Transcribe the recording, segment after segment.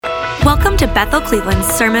Welcome to Bethel Cleveland's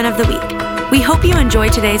Sermon of the Week. We hope you enjoy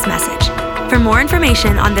today's message. For more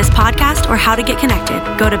information on this podcast or how to get connected,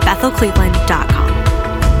 go to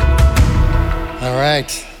bethelcleveland.com. All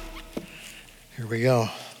right, here we go.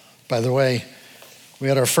 By the way, we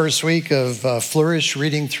had our first week of Flourish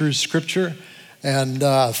reading through Scripture, and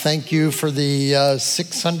thank you for the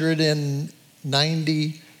 690,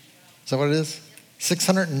 is that what it is?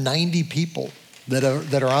 690 people that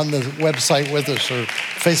are on the website with us or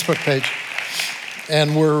Facebook page.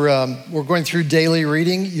 And we're going through daily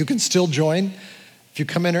reading. You can still join. If you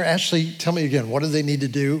come in here, Ashley, tell me again, what do they need to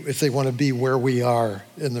do if they want to be where we are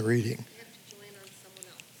in the reading? They have to join on someone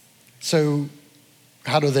else. So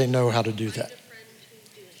how do they know how to do that?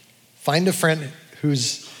 Find a friend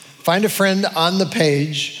on the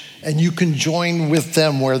page, and you can join with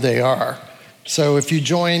them where they are. So if you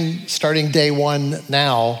join starting day one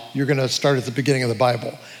now, you're going to start at the beginning of the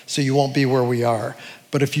Bible. So you won't be where we are.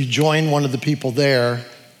 But if you join one of the people there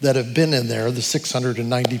that have been in there, the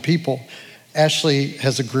 690 people, Ashley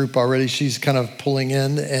has a group already. She's kind of pulling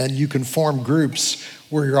in, and you can form groups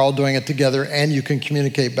where you're all doing it together, and you can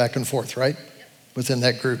communicate back and forth, right? Within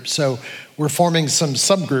that group. So we're forming some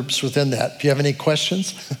subgroups within that. If you have any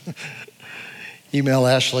questions, email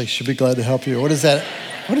Ashley. She'll be glad to help you. What is that?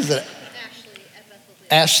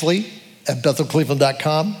 Ashley at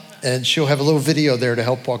bethelcleveland.com, and she'll have a little video there to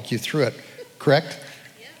help walk you through it. Correct?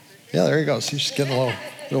 Yeah, there you go. So she's getting a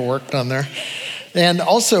little work done there. And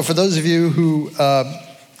also, for those of you who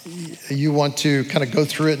you want to kind of go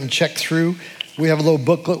through it and check through, we have a little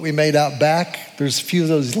booklet we made out back. There's a few of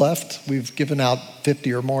those left. We've given out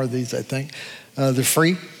 50 or more of these, I think. They're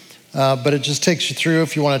free, but it just takes you through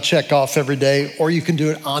if you want to check off every day, or you can do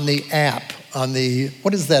it on the app.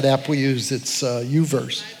 What is that app we use? It's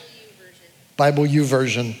YouVersion. Bible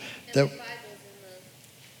YouVersion. That. In the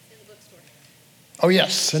bookstore. Oh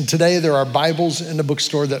yes, and today there are Bibles in the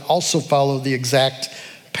bookstore that also follow the exact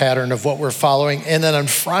pattern of what we're following. And then on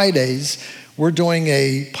Fridays, we're doing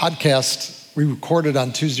a podcast. We recorded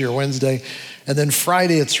on Tuesday or Wednesday, and then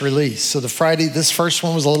Friday it's released. So this first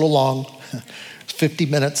one was a little long, 50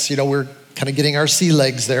 minutes. We're kind of getting our sea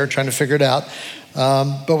legs there, trying to figure it out.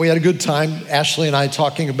 But we had a good time, Ashley and I,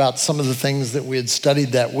 talking about some of the things that we had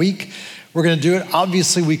studied that week. We're going to do it.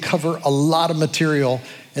 Obviously, we cover a lot of material.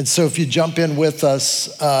 And so if you jump in with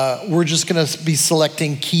us, we're just going to be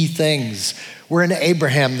selecting key things. We're in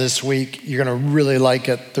Abraham this week. You're going to really like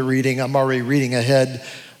it, the reading. I'm already reading ahead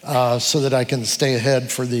so that I can stay ahead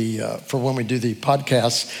for when we do the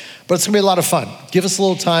podcast. But it's going to be a lot of fun. Give us a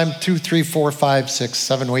little time, 2, 3, 4, 5, 6,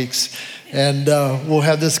 7 weeks. And we'll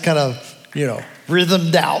have this kind of,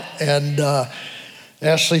 rhythmed out. And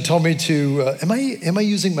Ashley told me to, am I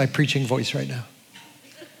using my preaching voice right now?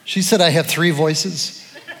 She said I have 3 voices.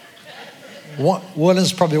 One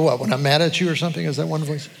is probably what? When I'm mad at you or something? Is that one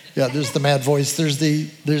voice? Yeah, there's the mad voice. There's the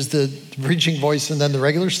preaching voice, and then the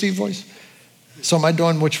regular Steve voice. So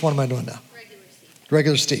which one am I doing now?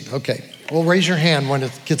 Regular Steve, okay. Well, raise your hand when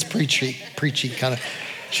it gets preachy kind of.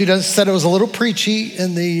 She said it was a little preachy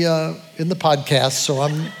in the podcast, so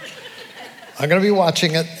I'm going to be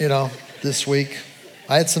watching it, this week.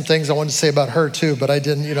 I had some things I wanted to say about her too, but I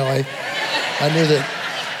didn't, I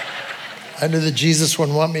knew that Jesus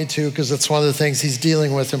wouldn't want me to, because it's one of the things he's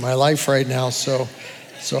dealing with in my life right now, so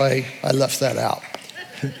I left that out.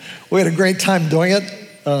 We had a great time doing it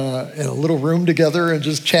in a little room together and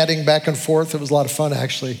just chatting back and forth. It was a lot of fun,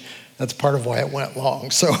 actually. That's part of why it went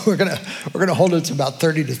long. So we're gonna hold it to about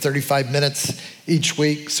 30 to 35 minutes each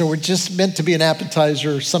week. So we're just meant to be an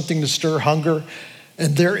appetizer, something to stir hunger.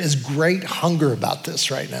 And there is great hunger about this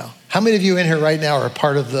right now. How many of you in here right now are a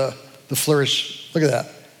part of the Flourish? Look at that,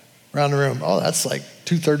 around the room. Oh, that's like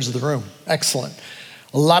 2/3 of the room. Excellent.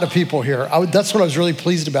 A lot of people here. That's what I was really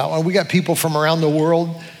pleased about. We got people from around the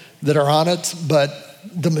world that are on it, but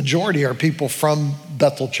the majority are people from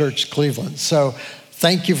Bethel Church, Cleveland. So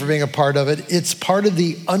thank you for being a part of it. It's part of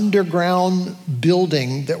the underground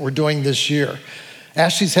building that we're doing this year.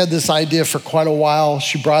 Ashley's had this idea for quite a while.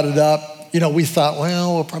 She brought it up. We thought,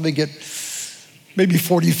 well, we'll probably get maybe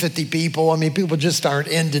 40, 50 people. People just aren't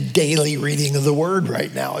into daily reading of the word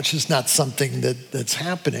right now. It's just not something that's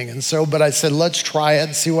happening. And so, but I said, let's try it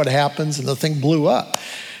and see what happens. And the thing blew up.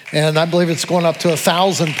 And I believe it's going up to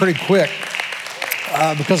 1,000 pretty quick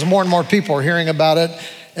because more and more people are hearing about it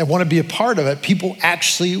and want to be a part of it. People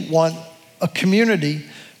actually want a community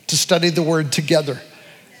to study the word together.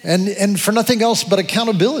 And for nothing else but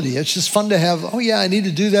accountability. It's just fun to have, oh yeah, I need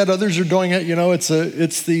to do that. Others are doing it. It's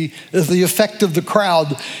the effect of the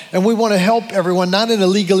crowd. And we want to help everyone, not in a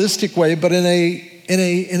legalistic way, but in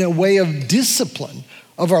a way of discipline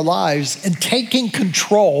of our lives and taking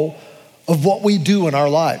control of what we do in our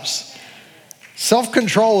lives.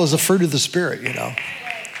 Self-control is a fruit of the Spirit,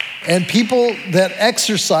 And people that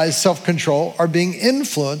exercise self-control are being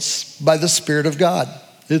influenced by the Spirit of God.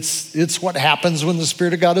 It's what happens when the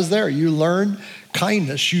Spirit of God is there. You learn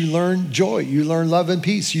kindness, you learn joy, you learn love and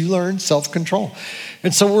peace, you learn self-control.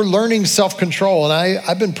 And so we're learning self-control, and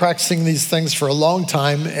I've been practicing these things for a long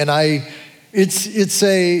time, and it's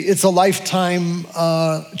a lifetime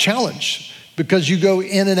challenge because you go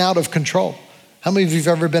in and out of control. How many of you have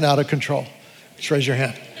ever been out of control? Just raise your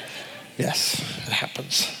hand. Yes, it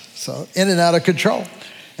happens. So in and out of control.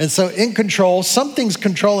 And so in control, something's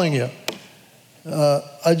controlling you.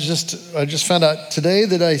 I just found out today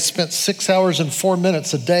that I spent 6 hours and 4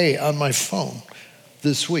 minutes a day on my phone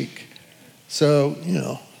this week. So,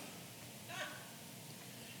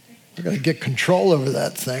 we're going to get control over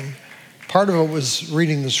that thing. Part of it was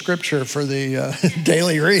reading the scripture for the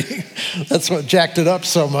daily reading. That's what jacked it up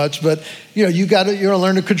so much. But, you got to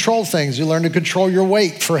learn to control things. You learn to control your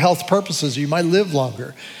weight for health purposes. You might live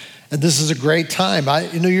longer. And this is a great time.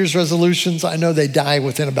 New Year's resolutions, I know they die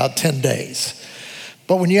within about 10 days.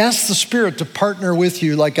 But when you ask the Spirit to partner with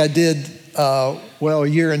you, like I did, a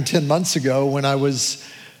year and 10 months ago when I was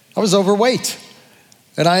overweight,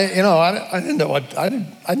 and I didn't know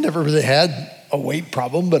I never really had a weight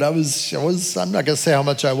problem, but I was. I'm not going to say how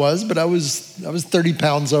much I was, but I was 30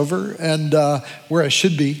 pounds over, and where I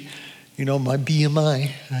should be, my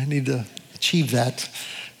BMI. I need to achieve that,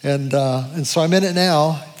 and so I'm in it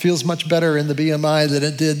now. It feels much better in the BMI than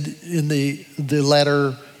it did in the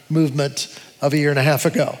latter movement of a year and a half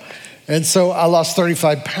ago. And so I lost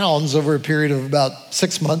 35 pounds over a period of about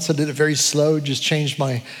 6 months. I did it very slow, just changed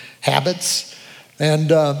my habits. And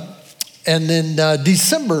then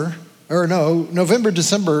November,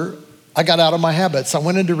 December, I got out of my habits. I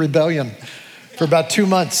went into rebellion for about 2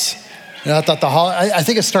 months. And I thought I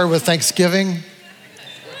think it started with Thanksgiving.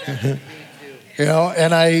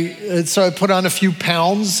 And so I put on a few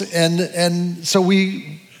pounds, and so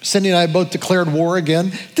Cindy and I both declared war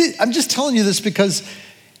again. I'm just telling you this because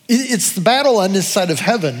it's the battle on this side of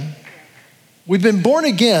heaven. We've been born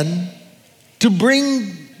again to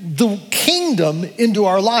bring the kingdom into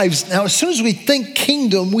our lives. Now, as soon as we think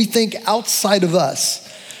kingdom, we think outside of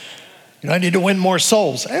us. I need to win more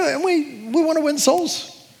souls. And we want to win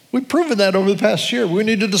souls. We've proven that over the past year. We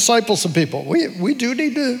need to disciple some people. We need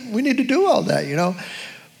to do all that,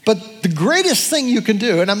 But the greatest thing you can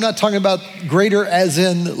do, and I'm not talking about greater as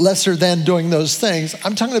in lesser than doing those things.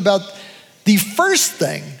 I'm talking about the first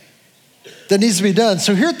thing that needs to be done.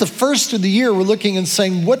 So here at the first of the year, we're looking and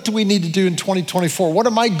saying, what do we need to do in 2024? What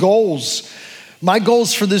are my goals? My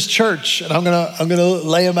goals for this church, and I'm gonna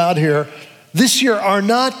lay them out here. This year are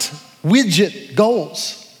not widget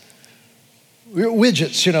goals.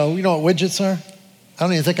 Widgets, you know what widgets are? I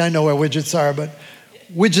don't even think I know what widgets are, but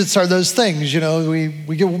widgets are those things,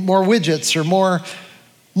 we get more widgets or more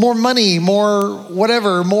money, more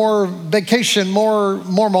whatever, more vacation, more.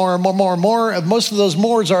 Most of those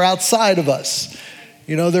mores are outside of us.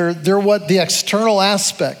 They're what the external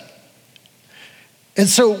aspect. And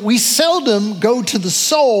so we seldom go to the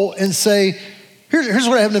soul and say, here's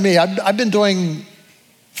what happened to me. I've been doing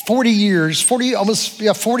 40 years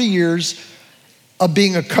of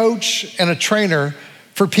being a coach and a trainer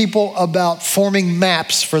for people about forming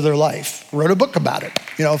maps for their life. Wrote a book about it,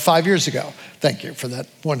 5 years ago. Thank you for that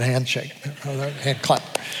one handshake, hand clap.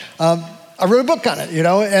 I wrote a book on it,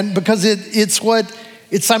 and because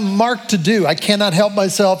it's I'm marked to do. I cannot help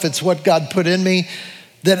myself. It's what God put in me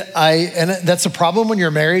and that's a problem when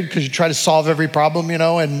you're married because you try to solve every problem,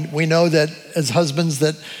 and we know that as husbands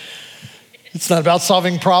that it's not about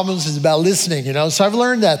solving problems, it's about listening, So I've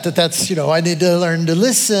learned that's, I need to learn to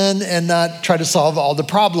listen and not try to solve all the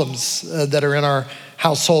problems that are in our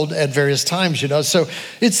household at various times, So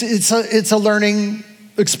it's a learning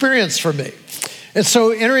experience for me. And so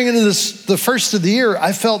entering into the first of the year,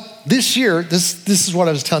 I felt this year, this is what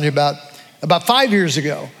I was telling you about 5 years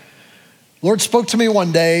ago. Lord spoke to me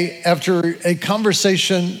one day after a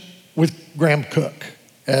conversation with Graham Cook.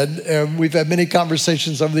 And we've had many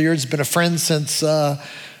conversations over the years. He's been a friend since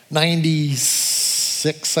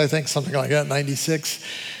 96, I think, something like that, 96.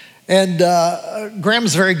 And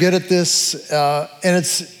Graham's very good at this. And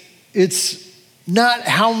it's not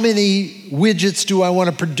how many widgets do I want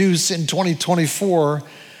to produce in 2024,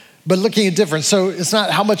 but looking at different. So it's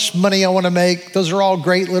not how much money I want to make. Those are all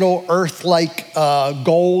great little earth-like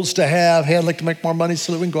goals to have. Hey, I'd like to make more money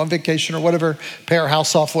so that we can go on vacation or whatever, pay our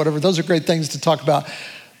house off, whatever. Those are great things to talk about.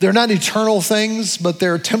 They're not eternal things, but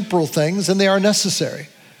they're temporal things, and they are necessary.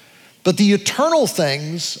 But the eternal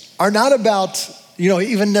things are not about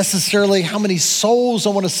even necessarily how many souls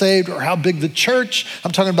I want to save or how big the church,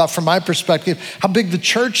 I'm talking about from my perspective, how big the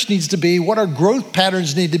church needs to be, what our growth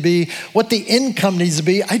patterns need to be, what the income needs to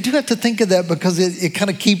be. I do have to think of that because it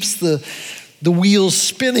kind of keeps the wheels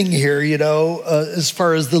spinning here, as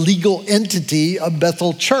far as the legal entity of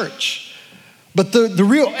Bethel Church. But the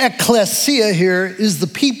real ecclesia here is the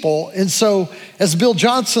people. And so, as Bill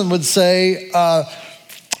Johnson would say, he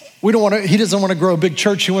doesn't want to grow a big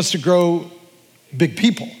church, he wants to grow big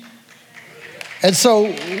people. And so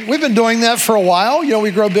we've been doing that for a while.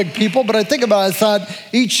 We grow big people, but I think about it, I thought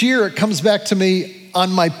each year it comes back to me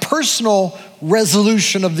on my personal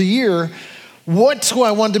resolution of the year. What do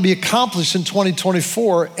I want to be accomplished in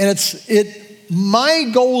 2024? And my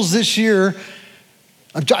goals this year,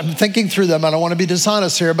 I'm thinking through them. I don't want to be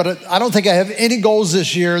dishonest here, but I don't think I have any goals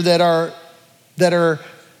this year that are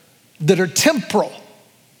temporal.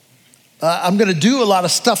 I'm going to do a lot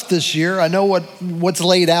of stuff this year. I know what's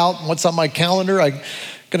laid out and what's on my calendar. I'm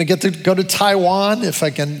going to get to go to Taiwan if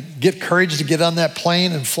I can get courage to get on that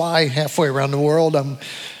plane and fly halfway around the world. I'm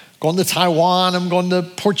going to Taiwan. I'm going to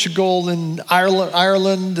Portugal and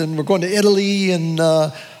Ireland, and we're going to Italy and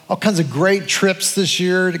all kinds of great trips this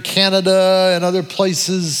year to Canada and other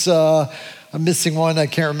places. I'm missing one. I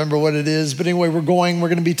can't remember what it is. But anyway, we're going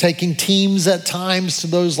to be taking teams at times to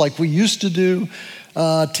those like we used to do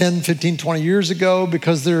 10, 15, 20 years ago,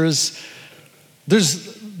 because there's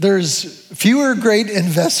fewer great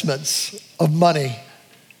investments of money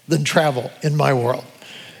than travel in my world.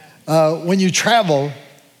 When you travel,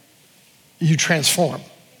 you transform.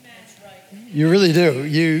 You really do.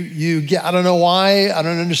 You get, I don't know why, I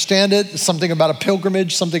don't understand it. Something about a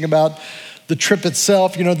pilgrimage, something about the trip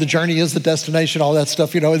itself, the journey is the destination, all that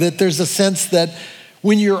stuff, that there's a sense that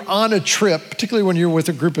when you're on a trip, particularly when you're with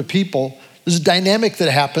a group of people, there's a dynamic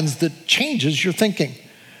that happens that changes your thinking.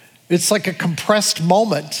 It's like a compressed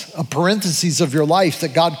moment, a parentheses of your life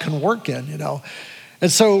that God can work in,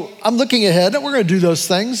 And so I'm looking ahead, and we're going to do those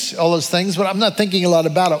things, all those things, but I'm not thinking a lot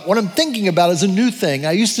about it. What I'm thinking about is a new thing.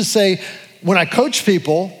 I used to say, when I coach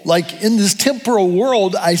people, like in this temporal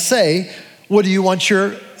world, I say, what do you want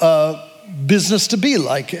your business to be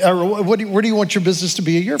like? Or where do you want your business to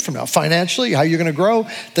be a year from now? Financially, how you're going to grow,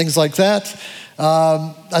 things like that.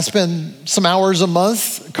 I spend some hours a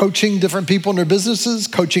month coaching different people in their businesses,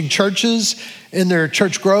 coaching churches in their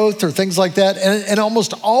church growth or things like that. And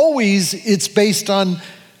almost always it's based on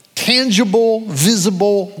tangible,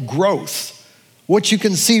 visible growth. What you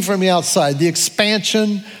can see from the outside, the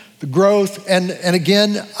expansion, the growth. And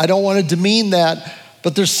again, I don't want to demean that,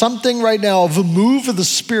 but there's something right now of a move of the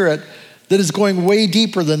Spirit that is going way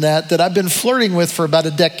deeper than that I've been flirting with for about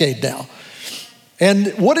a decade now.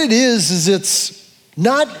 And what it is it's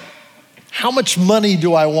not how much money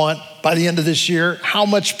do I want by the end of this year, how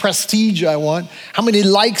much prestige I want, how many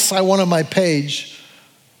likes I want on my page,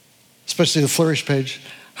 especially the Flourish page,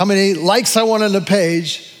 how many likes I want on the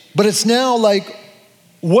page, but it's now like,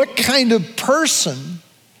 what kind of person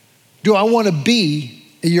do I want to be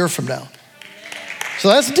a year from now? So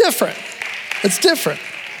that's different. It's different.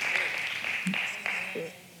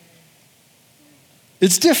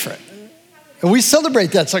 It's different. And we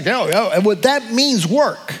celebrate that. It's like, and what that means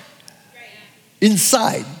work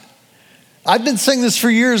inside. I've been saying this for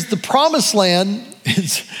years. The promised land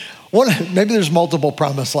is maybe there's multiple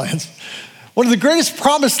promised lands. One of the greatest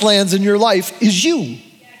promised lands in your life is you.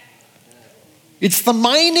 It's the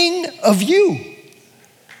mining of you.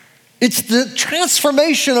 It's the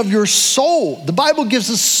transformation of your soul. The Bible gives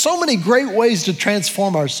us so many great ways to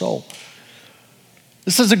transform our soul.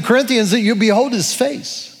 It says in Corinthians that you behold his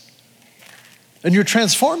face and you're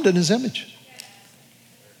transformed in his image.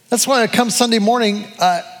 That's why I come Sunday morning,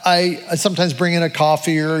 I sometimes bring in a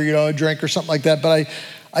coffee or a drink or something like that, but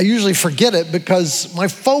I usually forget it because my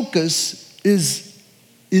focus is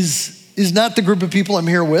not the group of people I'm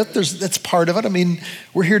here with. That's part of it. I mean,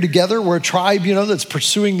 we're here together. We're a tribe, that's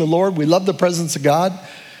pursuing the Lord. We love the presence of God.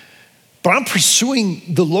 But I'm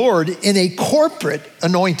pursuing the Lord in a corporate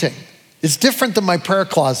anointing. It's different than my prayer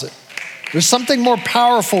closet. There's something more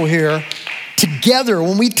powerful here. Together,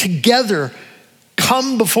 when we together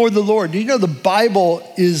come before the Lord. The Bible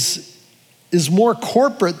is more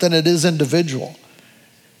corporate than it is individual.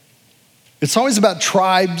 It's always about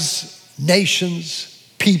tribes, nations,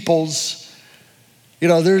 peoples.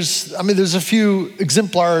 There's a few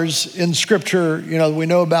exemplars in Scripture, we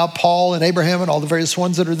know about Paul and Abraham and all the various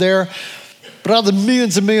ones that are there. But out of the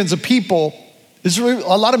millions and millions of people, there's really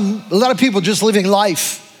a lot of people just living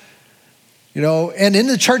life. And in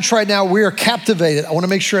the church right now, we are captivated. I want to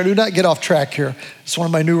make sure I do not get off track here. It's one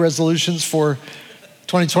of my new resolutions for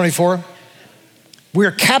 2024. We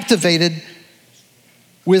are captivated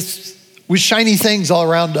with shiny things all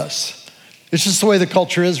around us. It's just the way the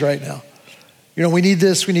culture is right now. We need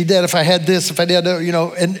this, we need that. If I had this, if I did,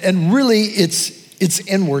 and really it's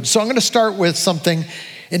inward. So I'm going to start with something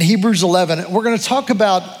in Hebrews 11. We're going to talk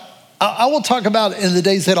about, I will talk about in the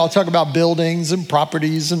days ahead, I'll talk about buildings and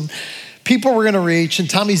properties and people we're going to reach. And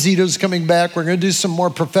Tommy Zito's coming back. We're going to do some more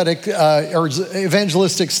prophetic or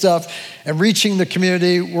evangelistic stuff and reaching the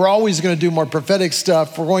community. We're always going to do more prophetic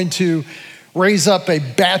stuff. We're going to raise up a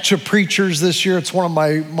batch of preachers this year. It's one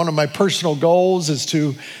of my personal goals is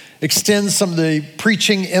to extend some of the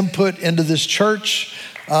preaching input into this church.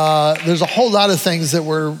 There's a whole lot of things that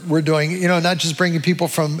we're doing, not just bringing people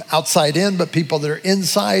from outside in, but people that are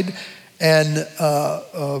inside and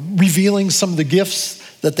revealing some of the gifts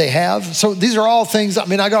that they have. So these are all things, I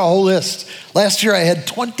got a whole list. Last year I had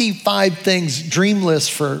 25 things, dream lists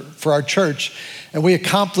for our church, and we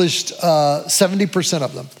accomplished 70%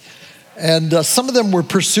 of them. And some of them were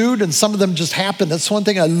pursued and some of them just happened. That's one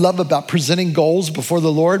thing I love about presenting goals before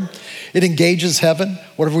the Lord. It engages heaven.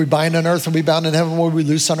 Whatever we bind on earth will be bound in heaven. What we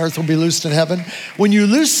loose on earth will be loosed in heaven. When you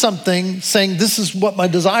loose something saying, this is what my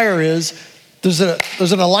desire is, there's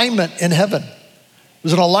an alignment in heaven.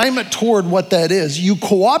 There's an alignment toward what that is. You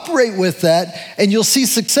cooperate with that and you'll see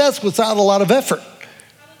success without a lot of effort.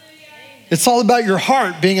 It's all about your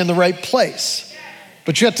heart being in the right place.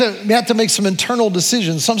 But you have to make some internal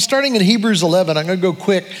decisions. So I'm starting in Hebrews 11. I'm going to go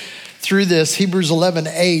quick through this. Hebrews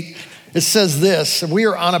 11:8. It says this. We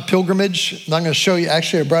are on a pilgrimage. And I'm going to show you.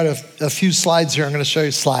 Actually, I brought a few slides here. I'm going to show you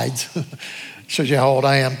slides. Shows you how old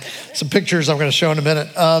I am. Some pictures I'm going to show in a minute.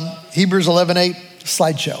 Hebrews 11:8,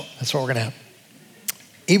 slideshow. That's what we're going to have.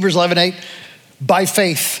 Hebrews 11:8. By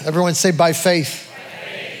faith. Everyone say by faith. By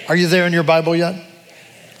faith. Are you there in your Bible yet?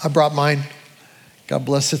 I brought mine. God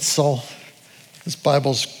bless its soul. This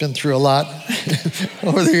Bible's been through a lot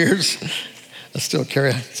over the years. I still carry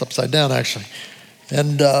it. It's upside down, actually.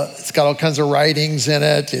 And it's got all kinds of writings in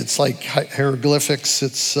it. It's like hieroglyphics.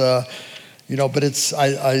 It's, but it's,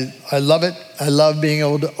 I love it. I love being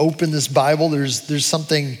able to open this Bible. There's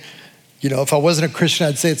something, if I wasn't a Christian,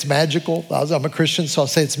 I'd say it's magical. I'm a Christian, so I'll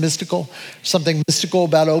say it's mystical. Something mystical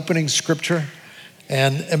about opening Scripture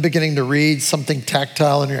and beginning to read, something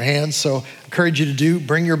tactile in your hands. So I encourage you to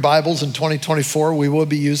bring your Bibles in 2024. We will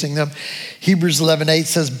be using them. Hebrews 11:8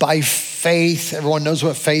 says, by faith, everyone knows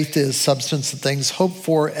what faith is, substance of things hoped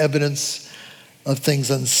for, evidence of things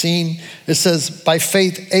unseen. It says, by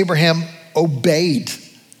faith, Abraham obeyed.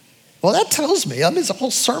 Well, that tells me, there's a whole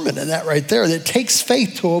sermon in that right there, that it takes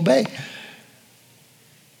faith to obey.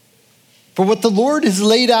 For what the Lord has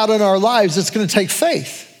laid out in our lives, it's going to take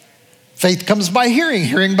faith. Faith comes by hearing,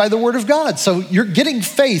 hearing by the word of God. So you're getting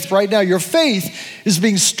faith right now. Your faith is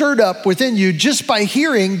being stirred up within you just by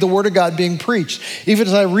hearing the word of God being preached. Even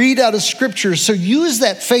as I read out of scripture, so use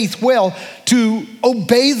that faith well to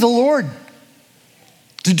obey the Lord,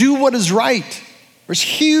 to do what is right. There's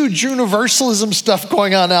huge universalism stuff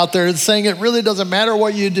going on out there. It's saying it really doesn't matter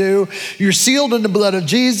what you do. You're sealed in the blood of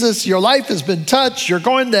Jesus. Your life has been touched. You're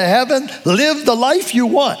going to heaven. Live the life you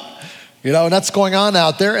want. And that's going on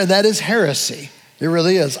out there, and that is heresy. It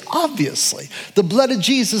really is, obviously. The blood of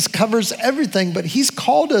Jesus covers everything, but he's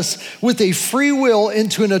called us with a free will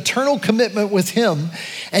into an eternal commitment with him.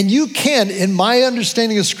 And you can, in my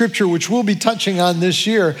understanding of scripture, which we'll be touching on this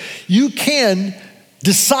year, you can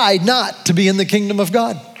decide not to be in the kingdom of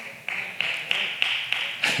God.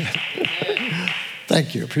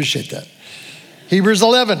 Thank you, appreciate that. Hebrews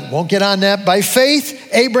 11, won't get on that. By faith,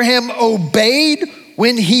 Abraham obeyed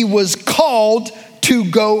when he was called to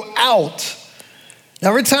go out. Now,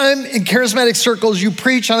 every time in charismatic circles you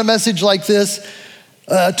preach on a message like this,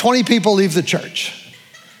 20 people leave the church.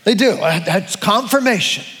 They do. That's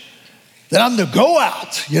confirmation that I'm to go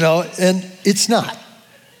out, and it's not.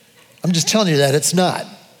 I'm just telling you that it's not.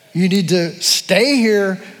 You need to stay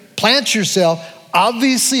here, plant yourself.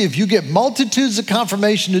 Obviously, if you get multitudes of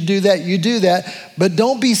confirmation to do that, you do that. But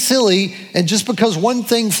don't be silly. And just because one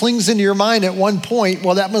thing flings into your mind at one point,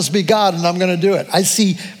 well, that must be God and I'm going to do it. I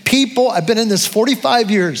see people, I've been in this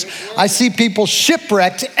 45 years. I see people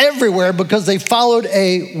shipwrecked everywhere because they followed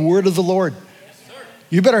a word of the Lord.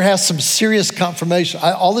 You better have some serious confirmation.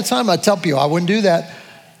 All the time I tell people, I wouldn't do that.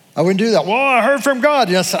 I wouldn't do that. Well, I heard from God.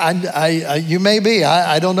 Yes, you may be.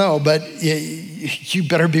 I don't know. But you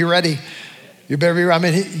better be ready. You better be,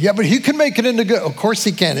 but he can make it into good. Of course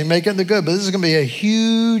he can. He can make it into good. But this is going to be a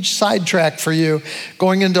huge sidetrack for you.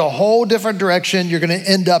 Going into a whole different direction. You're going to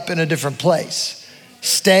end up in a different place.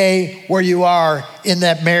 Stay where you are in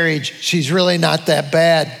that marriage. She's really not that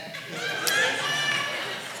bad.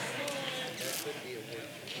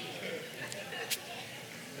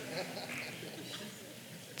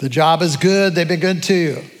 The job is good. They've been good to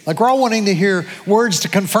you. Like we're all wanting to hear words to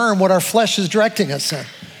confirm what our flesh is directing us in.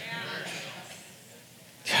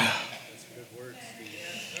 Yeah.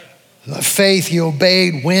 The faith he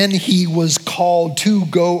obeyed when he was called to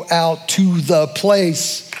go out to the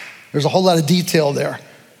place. There's a whole lot of detail there.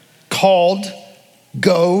 Called,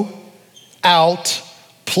 go, out,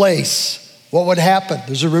 place. What would happen?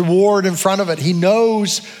 There's a reward in front of it. He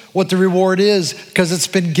knows what the reward is because it's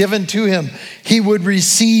been given to him. He would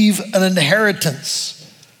receive an inheritance.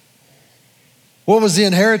 What was the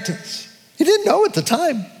inheritance? He didn't know at the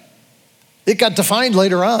time. It got defined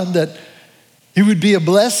later on that he would be a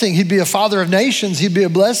blessing. He'd be a father of nations. He'd be a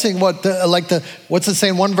blessing. What's it say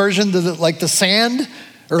in one version? Like the sand,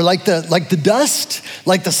 or like the dust,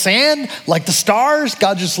 like the sand, like the stars.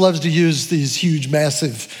 God just loves to use these huge,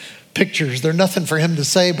 massive pictures. They're nothing for him to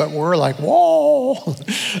say, but we're like, whoa,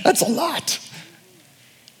 that's a lot.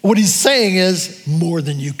 What he's saying is more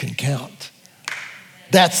than you can count.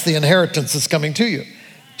 That's the inheritance that's coming to you.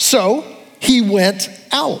 So he went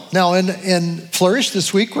out. Now in Flourish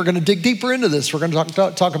this week, we're going to dig deeper into this. We're going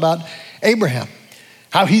to talk about Abraham,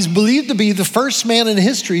 how he's believed to be the first man in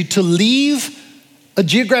history to leave a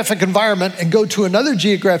geographic environment and go to another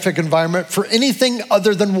geographic environment for anything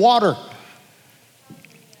other than water.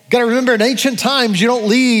 Got to remember, in ancient times, you don't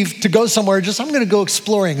leave to go somewhere just, I'm going to go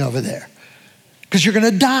exploring over there, because you're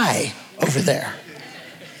going to die over there,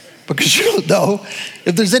 because you don't know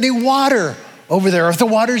if there's any water over there, if the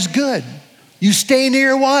water's good. You stay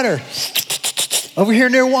near water. Over here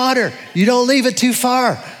near water. You don't leave it too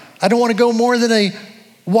far. I don't want to go more than a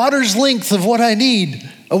water's length of what I need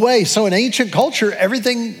away. So in ancient culture,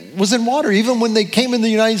 everything was in water. Even when they came in the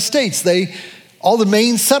United States, all the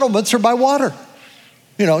main settlements are by water.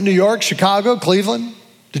 You know, New York, Chicago, Cleveland,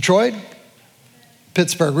 Detroit.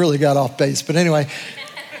 Pittsburgh really got off base. But anyway,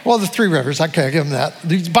 well, the three rivers, I can't give them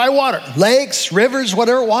that. By water, lakes, rivers,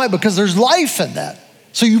 whatever. Why? Because there's life in that.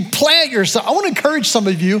 So you plant yourself. I want to encourage some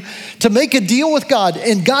of you to make a deal with God,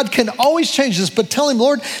 and God can always change this, but tell him,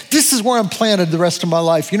 Lord, this is where I'm planted the rest of my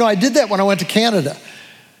life. You know, I did that when I went to Canada.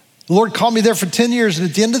 The Lord called me there for 10 years,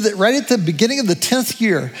 and right at the beginning of the 10th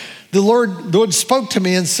year, the Lord spoke to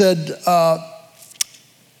me and said,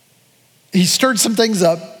 he stirred some things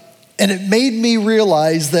up, and it made me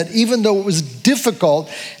realize that even though it was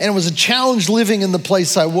difficult and it was a challenge living in the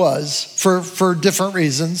place I was for different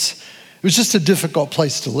reasons, it was just a difficult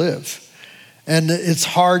place to live. And it's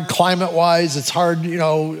hard climate-wise, it's hard,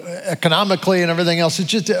 economically and everything else.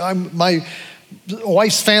 It's just, my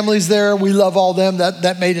wife's family's there, we love all them.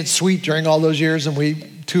 That made it sweet during all those years,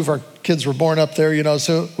 and 2 of our kids were born up there,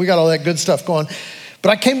 so we got all that good stuff going.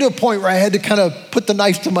 But I came to a point where I had to kind of put the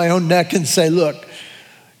knife to my own neck and say, look,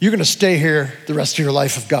 you're gonna stay here the rest of your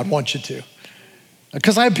life if God wants you to.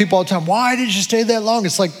 Because I have people all the time, why did you stay that long?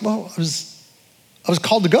 It's like, well, I was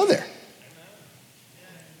called to go there.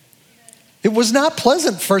 It was not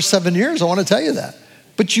pleasant the first 7 years, I want to tell you that.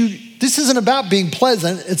 But this isn't about being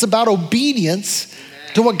pleasant, it's about obedience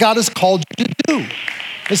to what God has called you to do.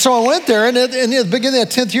 And so I went there, and at the beginning of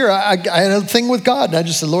that 10th year, I had a thing with God, and I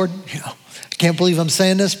just said, Lord, I can't believe I'm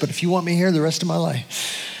saying this, but if you want me here the rest of my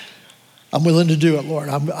life, I'm willing to do it, Lord.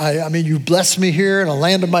 I mean, you blessed me here in a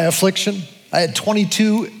land of my affliction. I had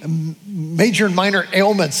 22 major and minor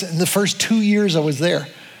ailments in the first 2 years I was there.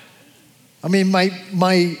 I mean,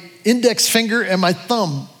 my index finger and my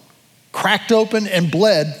thumb cracked open and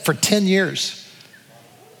bled for 10 years.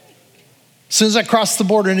 As soon as I crossed the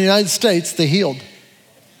border in the United States, they healed.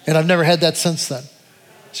 And I've never had that since then.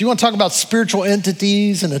 So you want to talk about spiritual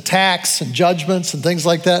entities and attacks and judgments and things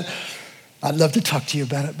like that? I'd love to talk to you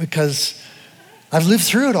about it, because I've lived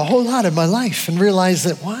through it a whole lot in my life and realized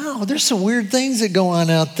that, wow, there's some weird things that go on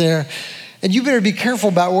out there. And you better be careful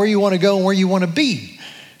about where you want to go and where you want to be.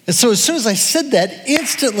 And so as soon as I said that,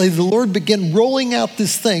 instantly the Lord began rolling out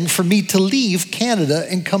this thing for me to leave Canada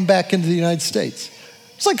and come back into the United States.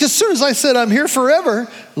 It's like as soon as I said, I'm here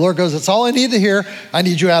forever, the Lord goes, that's all I need to hear. I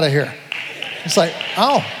need you out of here. It's like,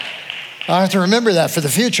 oh, I have to remember that for the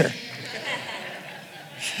future.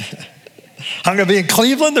 I'm going to be in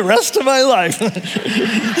Cleveland the rest of my life.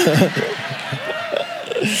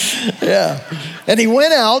 Yeah. And he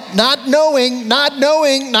went out not knowing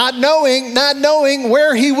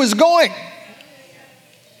where he was going.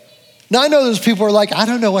 Now I know those people who are like, I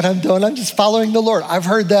don't know what I'm doing. I'm just following the Lord. I've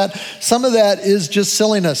heard that. Some of that is just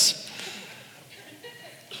silliness.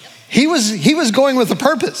 He was going with a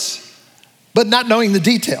purpose, but not knowing the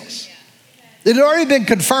details. It had already been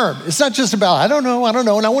confirmed. It's not just about, I don't know,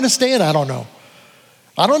 and I want to stay in I don't know.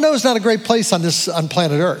 I don't know is not a great place on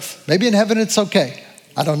planet Earth. Maybe in heaven it's okay.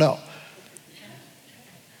 I don't know.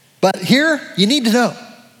 But here, you need to know.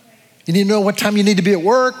 You need to know what time you need to be at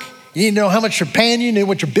work. You need to know how much you're paying. You need to know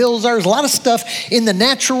what your bills are. There's a lot of stuff in the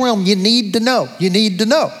natural realm you need to know. You need to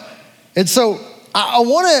know. And so I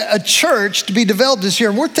want a church to be developed this year,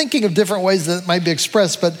 and we're thinking of different ways that it might be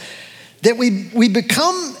expressed, but that we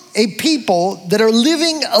become a people that are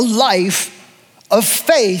living a life of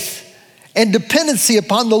faith and dependency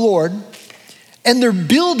upon the Lord, and they're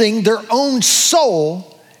building their own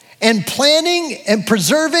soul and planning and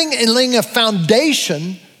preserving and laying a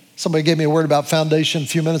foundation. Somebody gave me a word about foundation a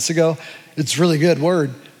few minutes ago. It's a really good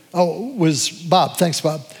word. Oh, it was Bob. Thanks,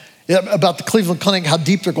 Bob. Yeah, about the Cleveland Clinic, how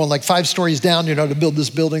deep they're going, like 5 stories down, to build this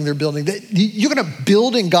building they're building. You're going to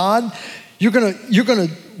build in God. You're going to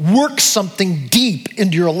work something deep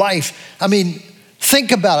into your life. I mean,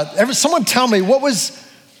 think about it. Someone tell me, what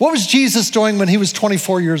was Jesus doing when he was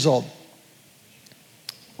 24 years old?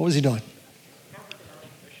 What was he doing?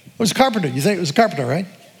 It was a carpenter. You think it was a carpenter, right?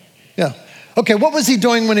 Yeah. Okay, what was he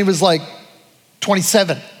doing when he was like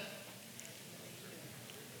 27?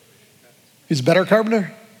 He's a better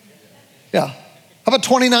carpenter? Yeah. How about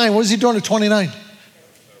 29? What was he doing at 29?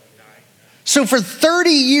 So for 30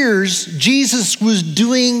 years, Jesus was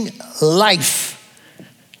doing life.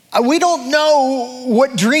 We don't know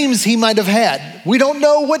what dreams he might have had. We don't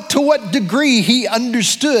know to what degree he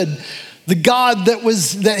understood the God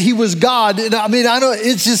that he was God. And I mean, I know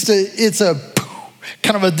it's a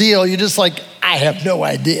kind of a deal. You're just like, I have no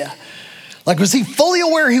idea. Like, was he fully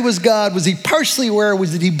aware he was God? Was he partially aware?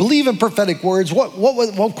 Did he believe in prophetic words? Well,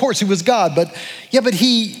 of course he was God, but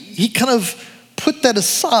he kind of put that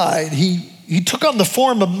aside. He took on the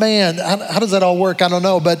form of man. How does that all work? I don't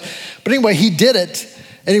know. But anyway, he did it,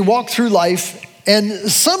 and he walked through life. And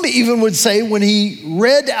some even would say when he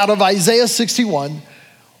read out of Isaiah 61,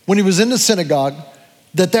 when he was in the synagogue,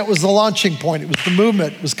 that was the launching point. It was the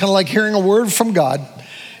movement. It was kind of like hearing a word from God.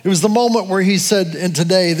 It was the moment where he said, and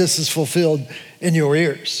today this is fulfilled in your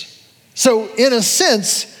ears. So in a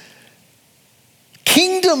sense,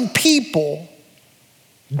 kingdom people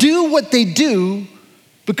do what they do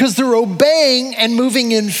because they're obeying and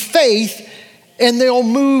moving in faith, and they'll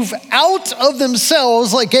move out of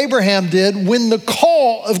themselves like Abraham did when the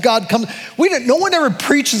call of God comes. No one ever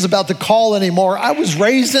preaches about the call anymore. I was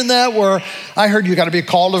raised in that where I heard you got to be a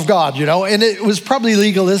call of God, and it was probably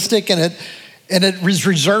legalistic, and it was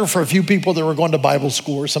reserved for a few people that were going to Bible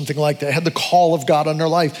school or something like that, had the call of God on their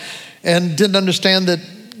life, and didn't understand that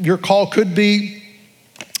your call could be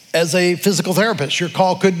as a physical therapist. Your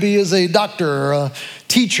call could be as a doctor or a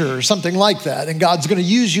teacher or something like that. And God's going to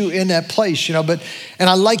use you in that place, and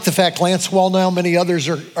I like the fact Lance Wallnau, many others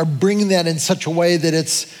are bringing that in such a way that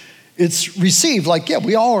it's received. Like, yeah,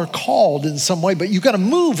 we all are called in some way, but you've got to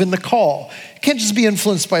move in the call. You can't just be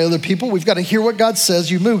influenced by other people. We've got to hear what God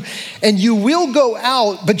says. You move, and you will go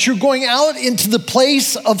out, but you're going out into the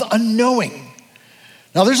place of unknowing.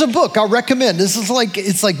 Now, there's a book I'll recommend. It's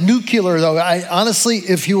like nuclear, though. I honestly,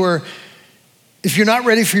 if you're not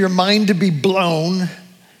ready for your mind to be blown,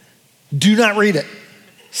 do not read it.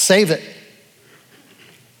 Save it.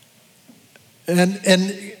 And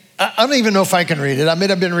I don't even know if I can read it. I may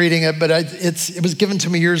have been reading it, but it was given to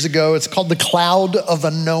me years ago. It's called The Cloud of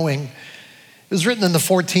Unknowing. It was written in the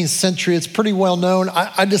 14th century. It's pretty well known.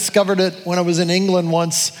 I discovered it when I was in England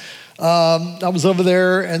once. I was over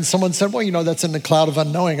there and someone said, well, that's in the cloud of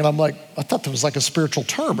unknowing. And I'm like, I thought that was like a spiritual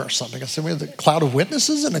term or something. I said, we have the cloud of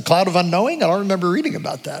witnesses and the cloud of unknowing? I don't remember reading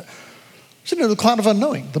about that. I said, no, the cloud of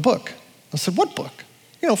unknowing, the book. I said, what book?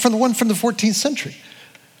 From the one from the 14th century.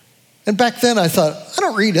 And back then I thought, I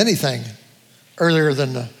don't read anything earlier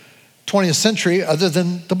than the 20th century other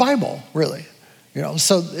than the Bible, really.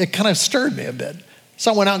 So it kind of stirred me a bit.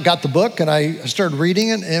 So I went out and got the book, and I started reading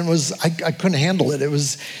it, and I couldn't handle it.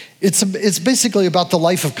 It's basically about the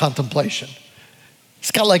life of contemplation.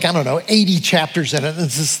 It's got 80 chapters in it, and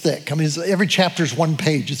it's this thick. I mean, every chapter is 1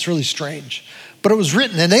 page. It's really strange. But it was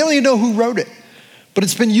written, and they don't even know who wrote it. But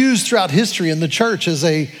it's been used throughout history in the church as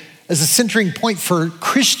a centering point for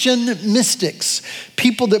Christian mystics,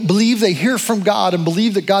 people that believe they hear from God and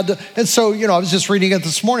believe that God does. And so, I was just reading it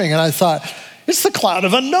this morning, and I thought, it's the cloud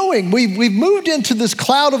of unknowing. We've moved into this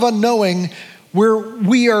cloud of unknowing where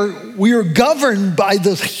we are governed by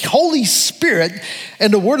the Holy Spirit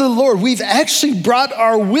and the word of the Lord. We've actually brought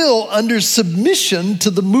our will under submission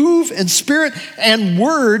to the move and spirit and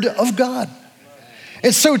word of God.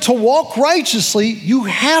 And so to walk righteously, you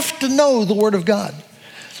have to know the word of God.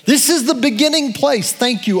 This is the beginning place.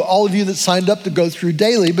 Thank you, all of you that signed up to go through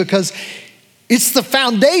daily, because it's the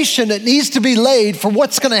foundation that needs to be laid for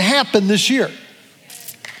what's going to happen this year.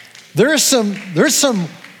 There's some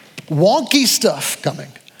wonky stuff coming.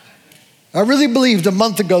 I really believed a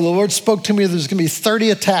month ago, the Lord spoke to me, there's gonna be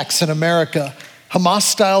 30 attacks in America,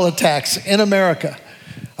 Hamas-style attacks in America.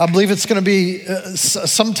 I believe it's gonna be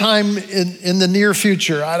sometime in the near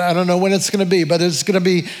future. I don't know when it's gonna be, but it's gonna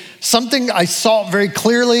be something I saw very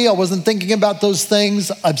clearly. I wasn't thinking about those things.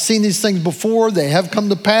 I've seen these things before, they have come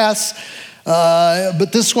to pass.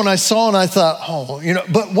 But this one I saw and I thought,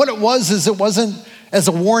 but what it was is it wasn't as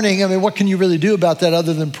a warning. I mean, what can you really do about that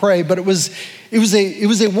other than pray? But it was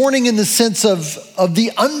a warning in the sense of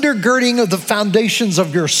the undergirding of the foundations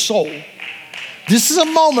of your soul. This is a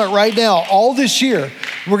moment right now, all this year,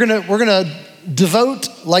 we're gonna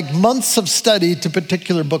devote like months of study to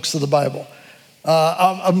particular books of the Bible.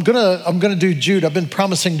 I'm gonna do Jude. I've been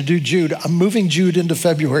promising to do Jude. I'm moving Jude into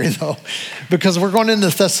February though, because we're going into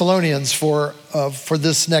Thessalonians for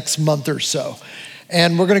this next month or so.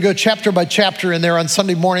 And we're gonna go chapter by chapter in there on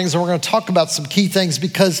Sunday mornings, and we're gonna talk about some key things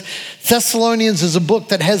because Thessalonians is a book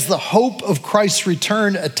that has the hope of Christ's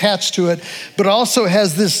return attached to it, but also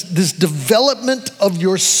has this development of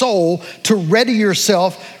your soul to ready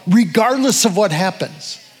yourself regardless of what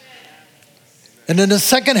happens. And in the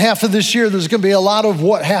second half of this year, there's gonna be a lot of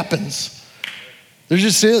what happens. There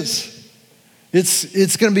just is.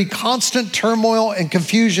 It's gonna be constant turmoil and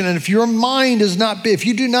confusion. And if your mind is not, if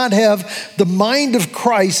you do not have the mind of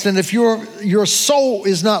Christ, and if your soul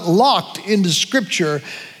is not locked into Scripture,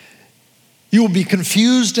 you will be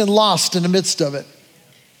confused and lost in the midst of it.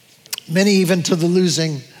 Many even to the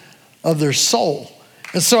losing of their soul.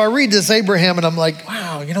 And so I read this Abraham and I'm like,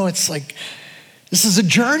 wow, it's like, this is a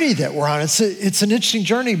journey that we're on. It's an interesting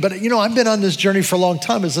journey, but I've been on this journey for a long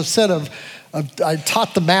time. As I've said, I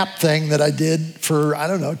taught the map thing that I did for,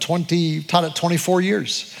 taught it 24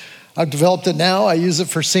 years. I've developed it now. I use it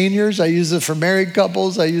for seniors. I use it for married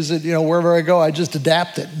couples. I use it, wherever I go, I just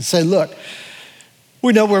adapt it and say, look,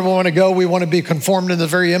 we know where we want to go. We want to be conformed in the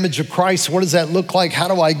very image of Christ. What does that look like? How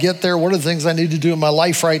do I get there? What are the things I need to do in my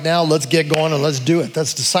life right now? Let's get going and let's do it.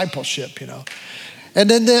 That's discipleship, And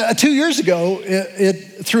then 2 years ago,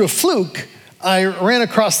 through a fluke, I ran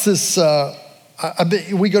across this,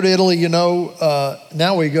 we go to Italy,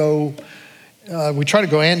 now we go, we try to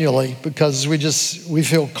go annually because we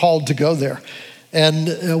feel called to go there.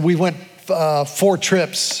 And we went 4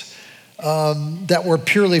 trips that were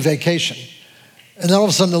purely vacation. And then all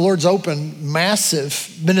of a sudden the Lord's opened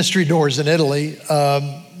massive ministry doors in Italy.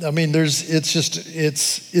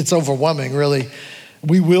 It's overwhelming, really.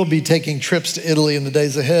 We will be taking trips to Italy in the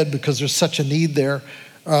days ahead because there's such a need there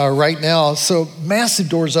right now. So massive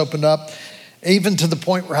doors opened up, even to the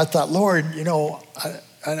point where I thought, Lord,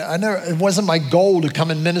 I never, it wasn't my goal to come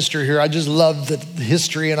and minister here. I just love the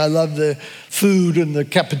history and I love the food and the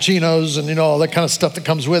cappuccinos and all that kind of stuff that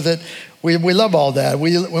comes with it. We love all that.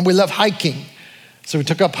 We love hiking. So we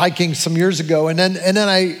took up hiking some years ago, and then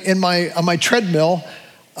on my treadmill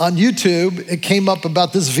on YouTube, it came up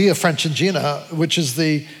about this Via Francigena, which is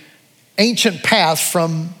the ancient path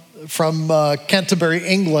from Canterbury,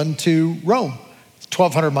 England to Rome. It's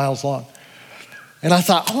 1,200 miles long. And I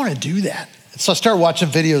thought, I want to do that. So I started watching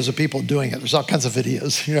videos of people doing it. There's all kinds of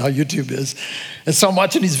videos, how YouTube is. And so I'm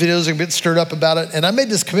watching these videos and get stirred up about it. And I made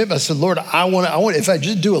this commitment. I said, Lord, I want, if I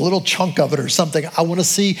just do a little chunk of it or something, I want to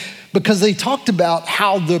see, because they talked about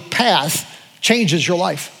how the path changes your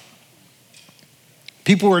life.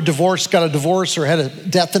 People who are divorced, got a divorce or had a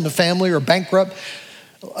death in the family or bankrupt,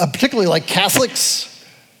 particularly like Catholics,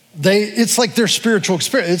 it's like their spiritual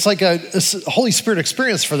experience. It's like a Holy Spirit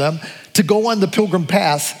experience for them to go on the pilgrim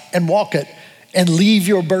path and walk it and leave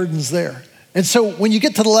your burdens there. And so when you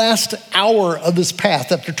get to the last hour of this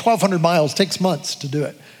path, after 1,200 miles, it takes months to do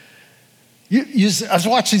it. I've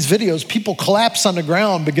watched these videos, people collapse on the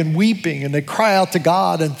ground, begin weeping, and they cry out to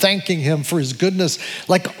God and thanking him for his goodness.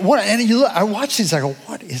 Like, what? And I watch these, I go,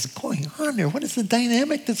 what is going on there? What is the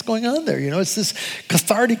dynamic that's going on there? It's this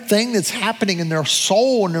cathartic thing that's happening in their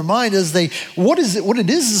soul and their mind as what it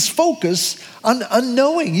is focus on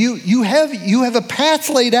knowing. You have a path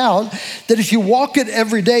laid out that if you walk it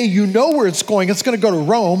every day, you know where it's going. It's going to go to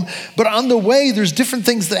Rome, but on the way, there's different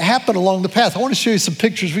things that happen along the path. I want to show you some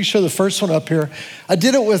pictures. We show the first one up here. I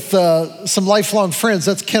did it with some lifelong friends.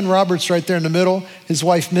 That's Ken Roberts right there in the middle, his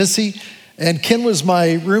wife Missy. And Ken was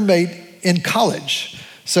my roommate in college.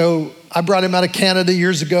 So I brought him out of Canada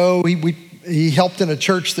years ago. He helped in a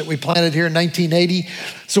church that we planted here in 1980.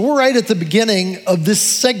 So we're right at the beginning of this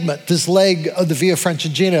segment, this leg of the Via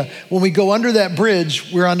Francigena. When we go under that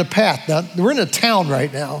bridge, we're on the path. Now, we're in a town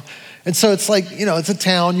right now. And so it's like, it's a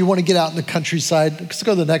town. You want to get out in the countryside. Let's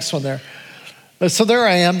go to the next one there. So there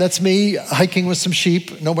I am. That's me hiking with some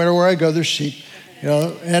sheep. No matter where I go, there's sheep. You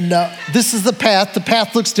know, and this is the path. The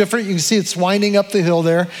path looks different. You can see it's winding up the hill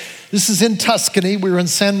there. This is in Tuscany. We were in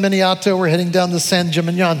San Miniato. We're heading down to San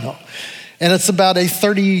Gimignano. And it's about a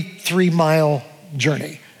 33-mile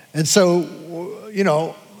journey. And so, you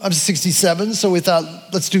know, I'm 67, so we thought,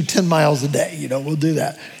 let's do 10 miles a day. You know, we'll do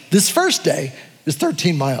that. This first day is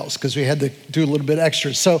 13 miles because we had to do a little bit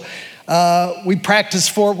extra. So we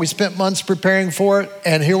practiced for it. We spent months preparing for it,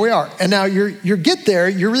 and here we are. And now you get there,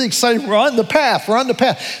 you're really excited. We're on the path. We're on the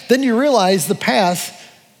path. Then you realize the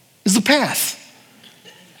path is the path.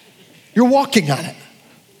 You're walking on it.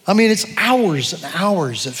 I mean, it's hours and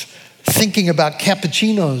hours of thinking about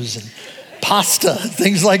cappuccinos and pasta,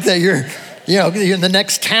 things like that. You're in the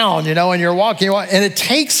next town, you know, and you're walking, and it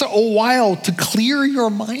takes a while to clear your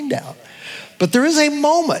mind out. But there is a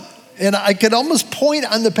moment, and I could almost point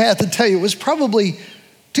on the path and tell you it was probably,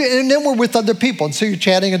 and then we're with other people, and so you're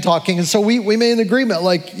chatting and talking, and so we made an agreement,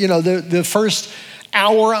 like, you know, the first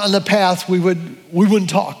hour on the path we wouldn't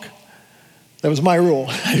talk. That was my rule.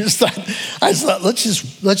 I just thought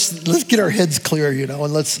let's get our heads clear, you know,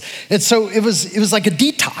 and so it was like a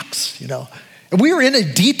detox, you know. And we were in a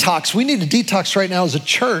detox. We need a detox right now as a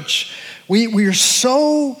church. We are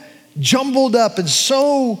so jumbled up and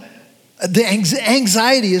so, the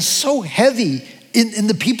anxiety is so heavy in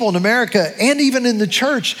the people in America and even in the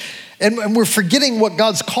church. And we're forgetting what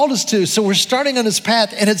God's called us to. So we're starting on this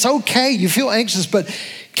path, and it's okay. You feel anxious, but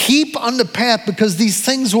keep on the path because these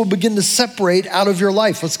things will begin to separate out of your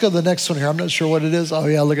life. Let's go to the next one here. I'm not sure what it is. Oh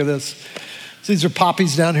yeah, look at this. So these are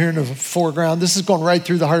poppies down here in the foreground. This is going right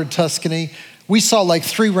through the heart of Tuscany. We saw like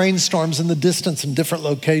 3 rainstorms in the distance in different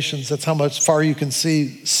locations. That's how much far you can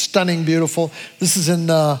see. Stunning, beautiful. This is in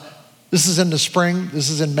the spring. This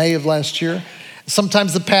is in May of last year.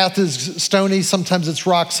 Sometimes the path is stony, sometimes it's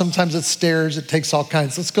rock, sometimes it's stairs. It takes all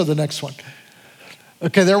kinds. Let's go to the next one.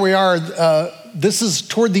 Okay, there we are. This is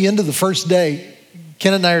toward the end of the first day.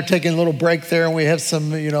 Ken and I are taking a little break there, and we have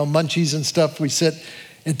some, you know, munchies and stuff. We sit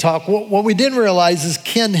and talk. What we didn't realize is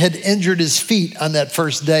Ken had injured his feet on that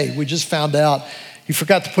first day. We just found out. He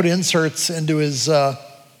forgot to put inserts into his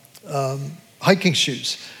hiking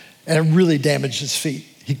shoes, and it really damaged his feet.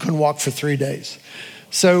 He couldn't walk for 3 days.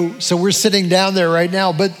 So we're sitting down there right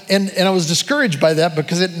now, and I was discouraged by that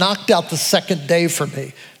because it knocked out the second day for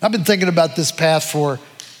me. I've been thinking about this path for a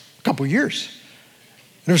couple of years.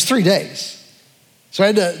 And it was 3 days.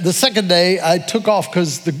 So the second day, I took off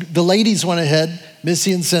because the ladies went ahead,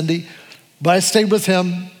 Missy and Cindy, but I stayed with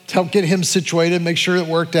him to help get him situated, make sure it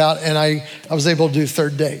worked out, and I was able to do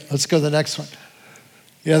third day. Let's go to the next one.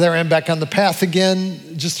 Yeah, there I am back on the path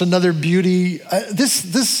again. Just another beauty.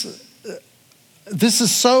 This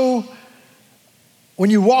is so,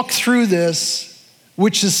 when you walk through this,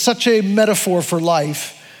 which is such a metaphor for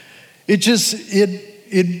life,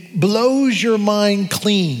 it blows your mind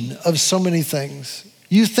clean of so many things.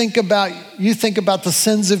 You think about the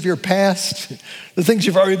sins of your past, the things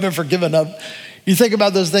you've already been forgiven of. You think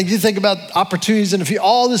about those things. You think about opportunities, and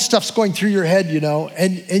all this stuff's going through your head, you know,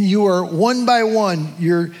 and you are one by one,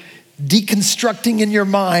 you're deconstructing in your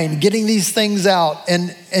mind, getting these things out,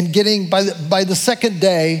 and getting, by the second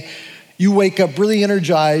day, you wake up really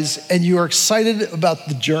energized, and you are excited about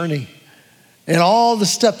the journey. And all the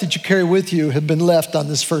stuff that you carry with you have been left on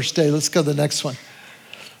this first day. Let's go to the next one.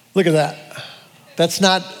 Look at that. That's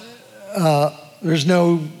not, there's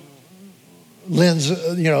no lens,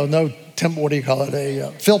 you know, no what do you call it?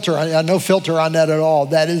 A filter. No filter on that at all.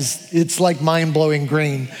 It's like mind-blowing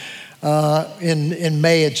green. In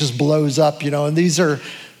May, it just blows up, you know. And these are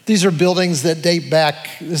buildings that date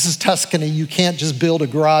back. This is Tuscany. You can't just build a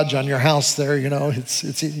garage on your house there, you know. It's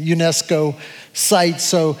a UNESCO site.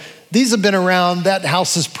 So these have been around. That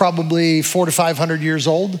house is probably 400 to 500 years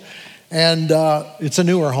old, and it's a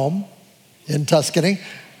newer home in Tuscany,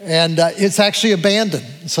 and it's actually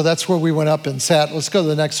abandoned. So that's where we went up and sat. Let's go to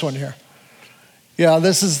the next one here. Yeah,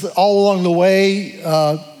 this is all along the way.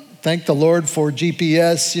 Thank the Lord for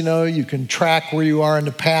GPS. You know, you can track where you are in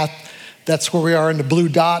the path. That's where we are in the blue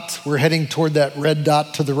dot. We're heading toward that red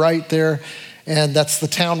dot to the right there, and that's the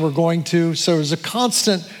town we're going to. So there's a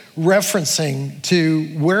constant referencing to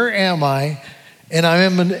where am I, and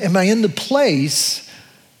am I in the place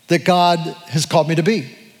that God has called me to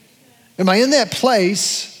be? Am I in that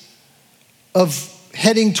place of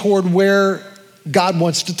heading toward where God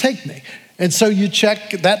wants to take me? And so you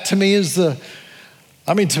check, that to me is that's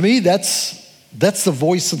the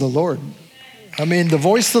voice of the Lord. I mean, the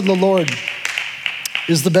voice of the Lord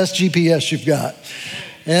is the best GPS you've got.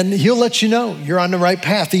 And he'll let you know you're on the right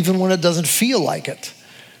path, even when it doesn't feel like it.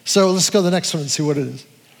 So let's go to the next one and see what it is.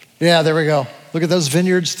 Yeah, there we go. Look at those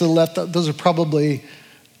vineyards to the left. Those are probably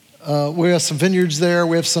We have some vineyards there.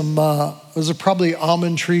 We have some, those are probably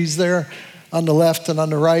almond trees there on the left and on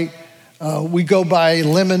the right. We go by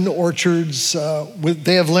lemon orchards.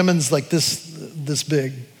 They have lemons like this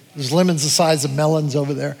big. There's lemons the size of melons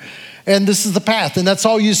over there. And this is the path, and that's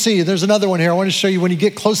all you see. There's another one here. I want to show you when you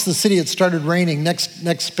get close to the city, it started raining.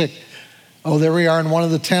 Next pic. Oh, there we are in one of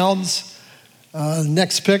the towns.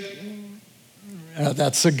 Next pic.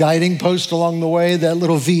 That's a guiding post along the way. That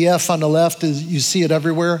little VF on the left, you see it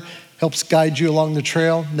everywhere. Helps guide you along the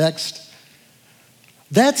trail. Next.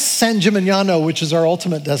 That's San Gimignano, which is our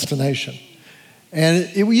ultimate destination. And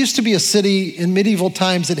it used to be a city in medieval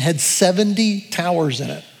times. It had 70 towers in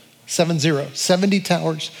it. 70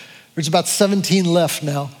 towers. There's about 17 left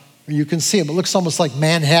now. You can see them. It looks almost like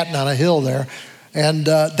Manhattan on a hill there. And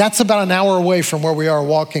that's about an hour away from where we are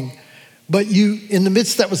walking. But in the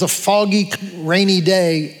midst, that was a foggy, rainy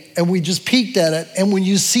day, and we just peeked at it. And when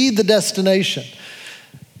you see the destination,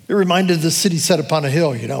 it reminded the city set upon a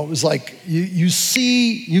hill, It was like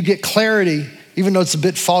you get clarity, even though it's a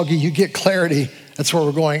bit foggy, you get clarity. That's where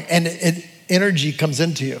we're going. And energy comes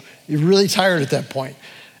into you. You're really tired at that point.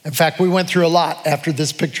 In fact, we went through a lot after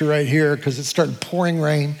this picture right here because it started pouring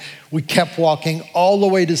rain. We kept walking all the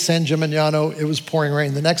way to San Gimignano. It was pouring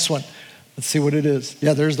rain. The next one, let's see what it is.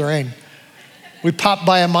 Yeah, there's the rain. We popped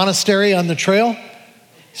by a monastery on the trail,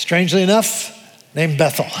 strangely enough, named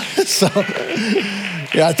Bethel. So,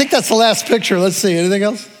 yeah, I think that's the last picture. Let's see, anything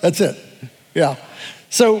else? That's it. Yeah.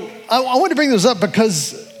 So I want to bring those up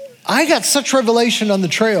because I got such revelation on the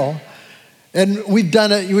trail, and we've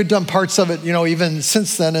done parts of it, even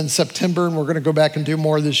since then in September, and we're going to go back and do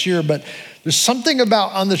more this year, but there's something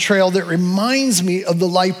about on the trail that reminds me of the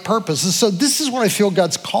life purpose. And so this is what I feel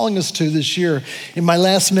God's calling us to this year. In my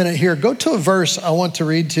last minute here, go to a verse I want to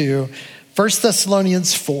read to you, 1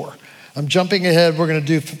 Thessalonians 4. I'm jumping ahead. We're going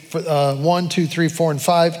to do 1, 2, 3, 4, and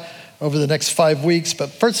 5 over the next 5 weeks. But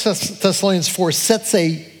 1 Thessalonians 4 sets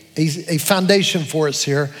a foundation for us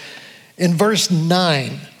here. In verse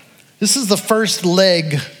 9, this is the first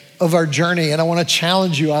leg of our journey, and I want to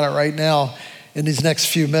challenge you on it right now in these next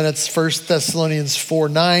few minutes. 1 Thessalonians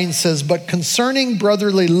 4:9 says, "But concerning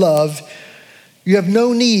brotherly love, you have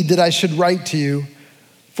no need that I should write to you,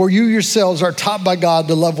 for you yourselves are taught by God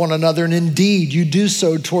to love one another, and indeed you do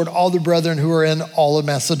so toward all the brethren who are in all of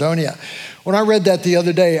Macedonia." When I read that the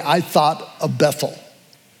other day, I thought of Bethel.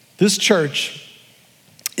 This church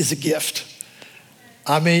is a gift.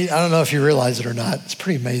 I mean, I don't know if you realize it or not. It's a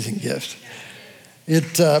pretty amazing gift.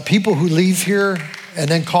 People who leave here and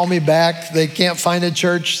then call me back, they can't find a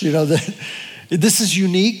church. This is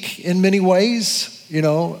unique in many ways. I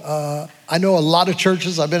know a lot of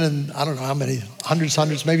churches. I've been in, I don't know how many,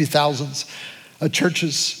 hundreds, maybe thousands of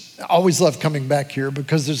churches. I always love coming back here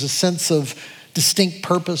because there's a sense of distinct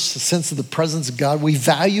purpose, a sense of the presence of God. We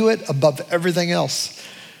value it above everything else,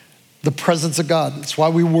 the presence of God. That's why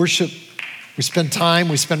we worship. We spend time,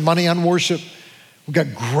 we spend money on worship. We've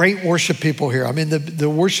got great worship people here. I mean, the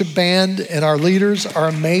worship band and our leaders are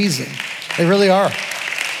amazing. They really are.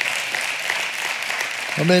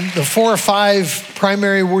 I mean, the 4 or 5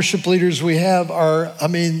 primary worship leaders we have are, I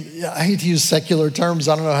hate to use secular terms.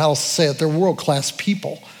 I don't know how else to say it. They're world-class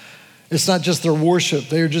people. It's not just their worship.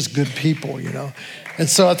 They're just good people, And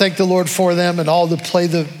so I thank the Lord for them and all that play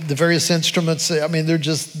the various instruments. I mean,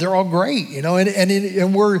 they're all great, and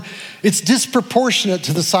it's disproportionate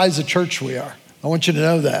to the size of church we are. I want you to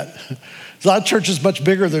know that. There's a lot of churches much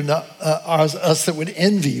bigger than us that would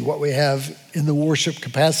envy what we have in the worship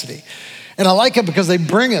capacity. And I like it because they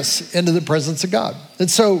bring us into the presence of God. And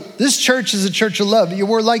so this church is a church of love.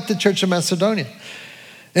 We're like the church of Macedonia.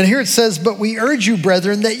 And here it says, "But we urge you,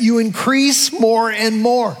 brethren, that you increase more and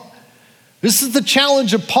more." This is the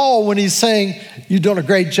challenge of Paul when he's saying, "You've done a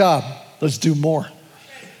great job. Let's do more.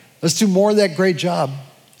 Let's do more of that great job."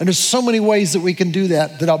 And there's so many ways that we can do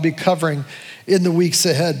that I'll be covering in the weeks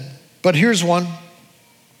ahead. But here's one.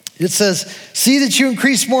 It says, "See that you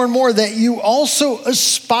increase more and more, that you also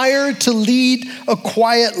aspire to lead a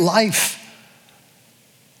quiet life."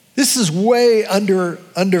 This is way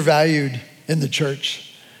undervalued in the church.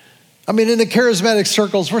 I mean, in the charismatic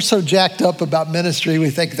circles, we're so jacked up about ministry. We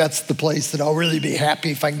think that's the place that I'll really be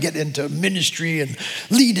happy if I can get into ministry and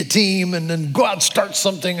lead a team and then go out and start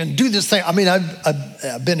something and do this thing. I mean,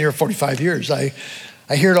 I've been here 45 years. I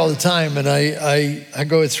hear it all the time, and I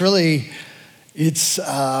go, it's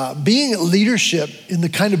being leadership in the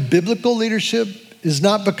kind of biblical leadership is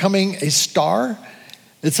not becoming a star.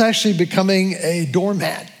 It's actually becoming a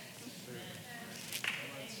doormat.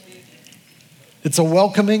 It's a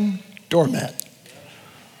welcoming doormat.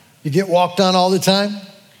 You get walked on all the time,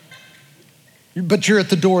 but you're at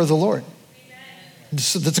the door of the Lord.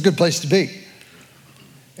 So that's a good place to be.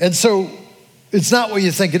 And so it's not what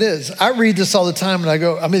you think it is. I read this all the time and I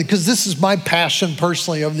go, because this is my passion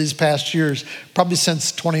personally over these past years, probably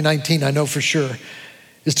since 2019, I know for sure,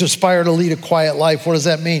 is to aspire to lead a quiet life. What does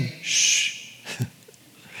that mean? Shh.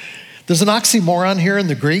 There's an oxymoron here in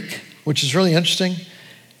the Greek, which is really interesting.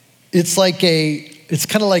 It's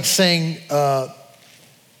kind of like saying,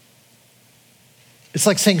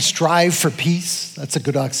 strive for peace. That's a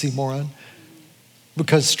good oxymoron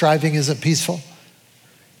because striving isn't peaceful.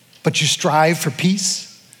 But you strive for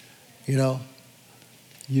peace, so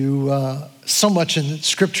much in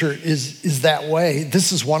Scripture is that way.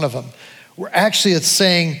 This is one of them. Where actually it's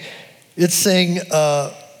saying,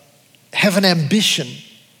 have an ambition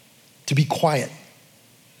to be quiet.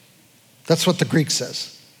 That's what the Greek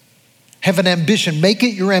says. Have an ambition. Make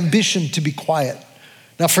it your ambition to be quiet.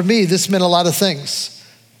 Now for me, this meant a lot of things.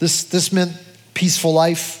 This meant peaceful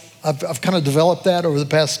life. I've kind of developed that over the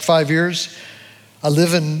past 5 years. I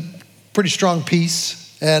live in pretty strong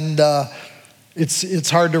peace, and it's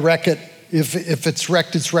hard to wreck it. If it's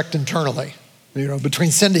wrecked internally,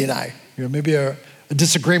 between Cindy and I, maybe a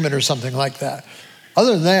disagreement or something like that.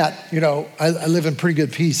 Other than that, I live in pretty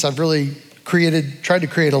good peace. I've really tried to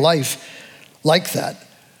create a life like that,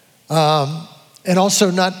 and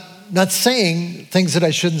also not saying things that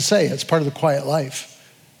I shouldn't say. It's part of the quiet life.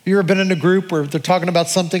 You ever been in a group where they're talking about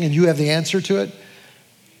something and you have the answer to it?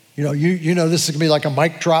 This is gonna be like a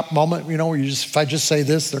mic drop moment, where if I just say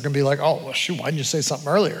this, they're gonna be like, oh, well, shoot, why didn't you say something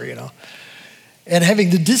earlier, And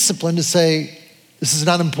having the discipline to say, this is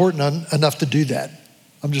not important enough to do that.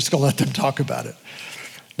 I'm just gonna let them talk about it.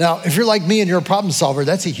 Now, if you're like me and you're a problem solver,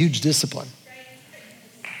 that's a huge discipline.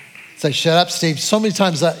 Say, shut up, Steve. So many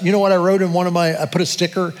times, you know what I wrote in I put a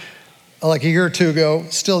sticker like a year or two ago,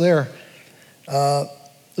 still there, a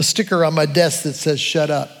sticker on my desk that says,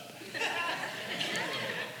 shut up.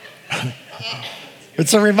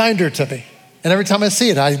 It's a reminder to me. And every time I see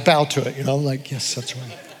it, I bow to it, like, yes, that's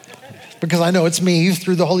right. Because I know it's me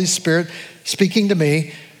through the Holy Spirit speaking to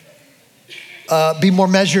me. Be more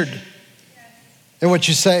measured in what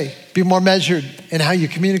you say. Be more measured in how you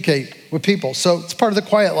communicate with people. So it's part of the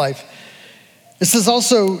quiet life. It says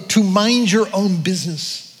also to mind your own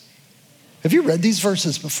business. Have you read these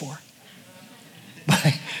verses before?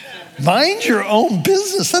 Mind your own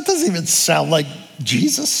business. That doesn't even sound like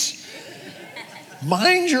Jesus.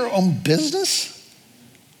 Mind your own business.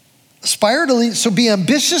 Aspire to lead. So be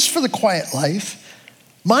ambitious for the quiet life.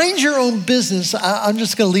 Mind your own business. I'm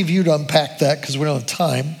just going to leave you to unpack that because we don't have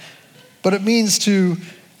time. But it means to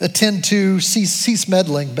attend to cease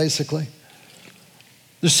meddling, basically.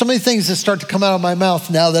 There's so many things that start to come out of my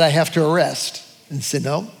mouth now that I have to arrest and say,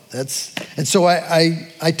 no, and so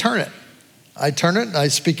I turn it. I turn it and I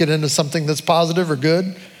speak it into something that's positive or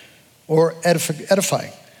good or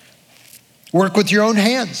edifying. Work with your own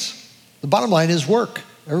hands. The bottom line is work.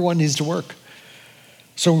 Everyone needs to work.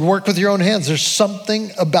 So work with your own hands. There's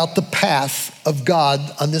something about the path of God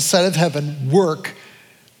on this side of heaven, work.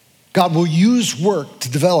 God will use work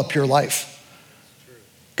to develop your life.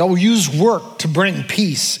 God will use work to bring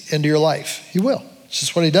peace into your life. He will. It's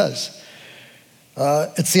just what he does.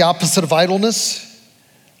 It's the opposite of idleness.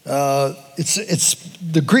 It's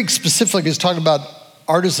the Greek specifically is talking about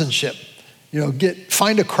artisanship.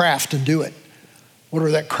 Find a craft and do it.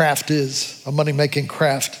 Whatever that craft is, a money-making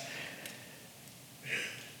craft.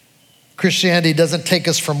 Christianity doesn't take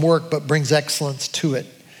us from work, but brings excellence to it.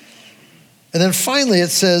 And then finally it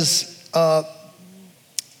says,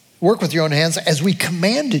 work with your own hands as we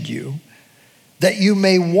commanded you, that you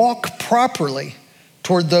may walk properly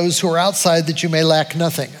toward those who are outside, that you may lack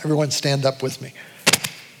nothing. Everyone stand up with me.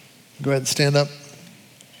 Go ahead and stand up.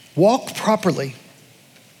 Walk properly.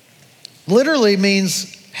 Literally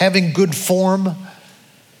means having good form.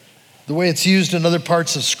 The way it's used in other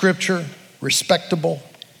parts of Scripture, respectable,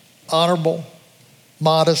 honorable,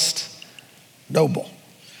 modest, noble.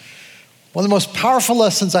 One of the most powerful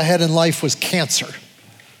lessons I had in life was cancer.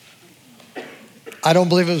 I don't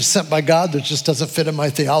believe it was sent by God. That just doesn't fit in my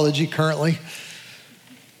theology currently.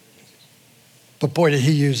 But boy, did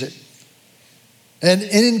he use it. And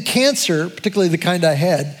in cancer, particularly the kind I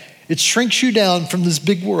had, it shrinks you down from this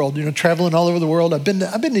big world, traveling all over the world. I've been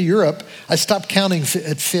to Europe. I stopped counting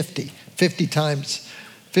at 50 times,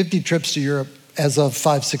 50 trips to Europe as of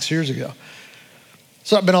 5-6 years ago.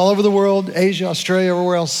 So I've been all over the world, Asia, Australia,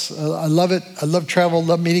 everywhere else. I love it. I love travel,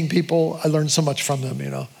 love meeting people. I learned so much from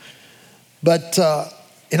them, But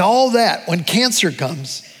in all that, when cancer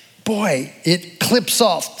comes, boy, it clips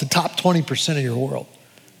off the top 20% of your world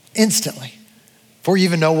instantly before you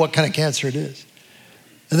even know what kind of cancer it is.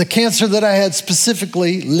 And the cancer that I had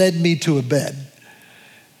specifically led me to a bed.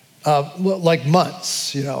 like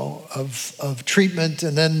months, of treatment,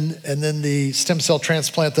 and then the stem cell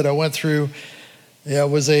transplant that I went through. Yeah,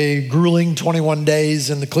 it was a grueling 21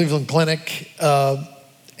 days in the Cleveland Clinic,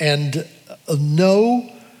 and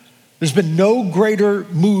there's been no greater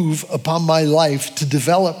move upon my life to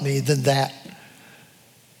develop me than that.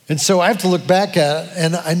 And so I have to look back at it,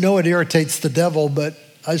 and I know it irritates the devil, but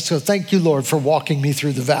I just go, thank you, Lord, for walking me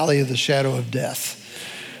through the valley of the shadow of death,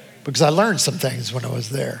 because I learned some things when I was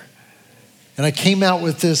there. And I came out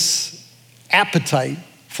with this appetite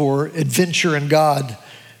for adventure in God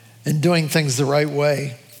and doing things the right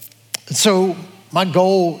way. And so my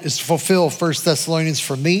goal is to fulfill 1 Thessalonians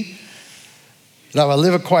for me, that I will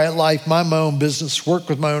live a quiet life, mind my own business, work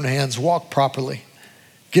with my own hands, walk properly,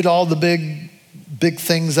 get all the big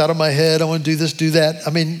things out of my head. I want to do this, do that.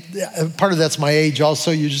 I mean, part of that's my age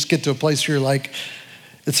also. You just get to a place where you're like,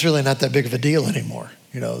 it's really not that big of a deal anymore.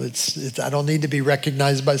 I don't need to be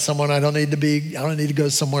recognized by someone. I don't need to go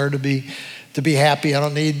somewhere to be happy.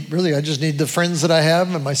 I just need the friends that I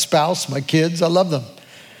have and my spouse, my kids. I love them.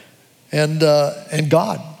 And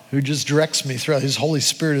God, who just directs me throughout. His Holy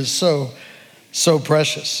Spirit is so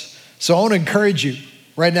precious. So I want to encourage you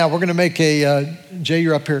right now. We're going to make Jay,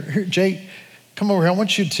 you're up here. Jay, come over here. I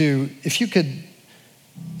want you to, if you could,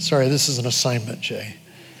 sorry, this is an assignment, Jay.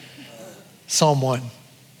 Psalm 1.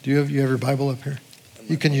 Do you have your Bible up here?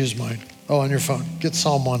 You can use mine. Oh, on your phone. Get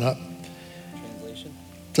Psalm 1 up. Translation?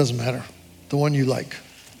 Doesn't matter. The one you like.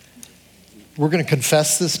 We're going to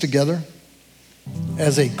confess this together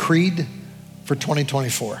as a creed for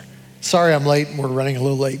 2024. Sorry I'm late and we're running a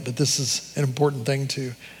little late, but this is an important thing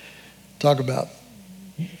to talk about.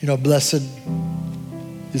 Blessed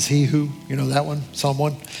is he who, that one, Psalm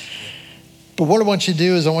 1. But what I want you to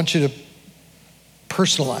do is I want you to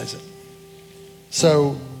personalize it.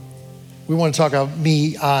 So we want to talk about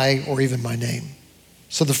me, I, or even my name.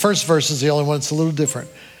 So the first verse is the only one that's a little different.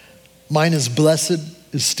 Mine is blessed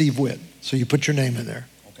is Steve Witt. So you put your name in there.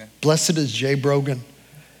 Okay. Blessed is Jay Brogan.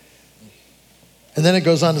 And then it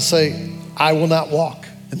goes on to say, I will not walk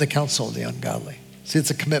in the counsel of the ungodly. See,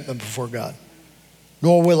 it's a commitment before God.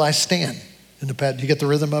 Nor will I stand in the path. Do you get the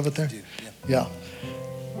rhythm of it there? Yeah.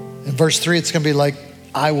 In verse 3, it's going to be like,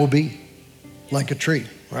 I will be like a tree,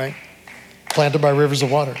 right? Planted by rivers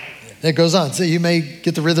of water. And it goes on. So you may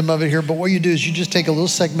get the rhythm of it here, but what you do is you just take a little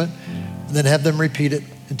segment and then have them repeat it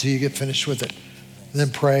until you get finished with it. And then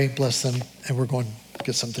pray, bless them, and we're going to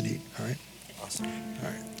get something to eat, all right? Awesome. All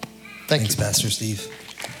right. Thanks, you. Pastor Steve.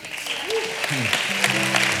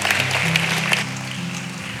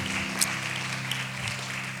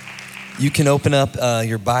 You can open up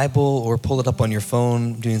your Bible or pull it up on your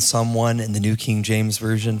phone, doing Psalm 1 in the New King James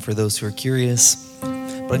Version for those who are curious.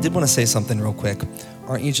 But I did want to say something real quick.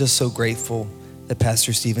 Aren't you just so grateful that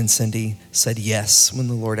Pastor Steve and Cindy said yes when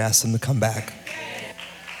the Lord asked them to come back?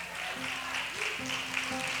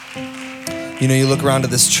 You look around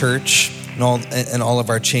at this church and all of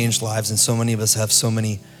our changed lives, and so many of us have so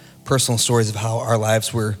many personal stories of how our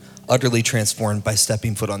lives were utterly transformed by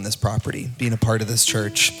stepping foot on this property, being a part of this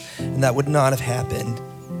church. And that would not have happened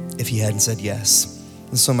if he hadn't said yes.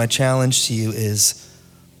 And so my challenge to you is,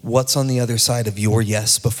 what's on the other side of your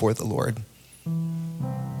yes before the Lord?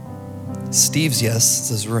 Steve's yes is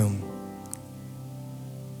his room.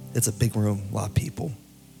 It's a big room, a lot of people.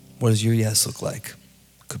 What does your yes look like?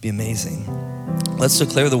 Could be amazing. Let's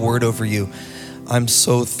declare the word over you. I'm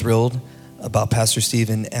so thrilled about Pastor Steve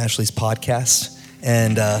and Ashley's podcast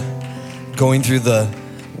and going through the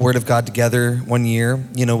Word of God together one year.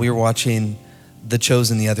 We were watching The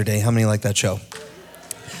Chosen the other day. How many like that show?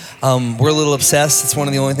 We're a little obsessed. It's one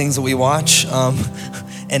of the only things that we watch.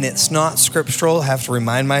 And it's not scriptural. I have to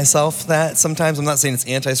remind myself that sometimes. I'm not saying it's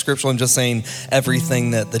anti-scriptural. I'm just saying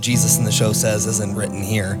everything that the Jesus in the show says isn't written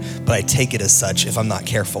here. But I take it as such if I'm not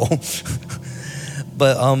careful.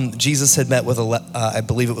 But Jesus had met with I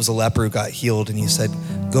believe it was a leper who got healed. And he said,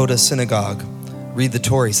 go to synagogue, read the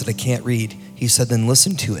Torah. He said, I can't read. He said, then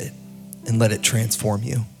listen to it and let it transform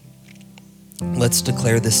you. Let's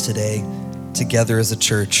declare this today together as a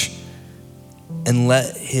church and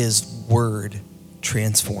let his word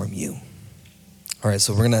transform you. All right,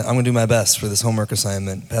 so I'm gonna do my best for this homework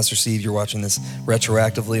assignment. Pastor Steve, you're watching this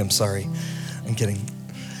retroactively. I'm sorry. I'm kidding.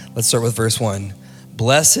 Let's start with verse 1.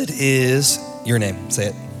 Blessed is your name.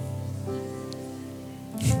 Say it.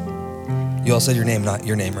 You all said your name, not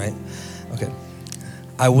your name, right? Okay.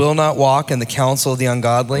 I will not walk in the counsel of the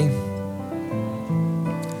ungodly,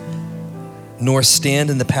 nor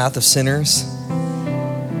stand in the path of sinners,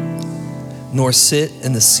 nor sit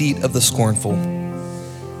in the seat of the scornful.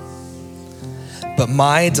 But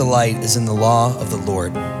my delight is in the law of the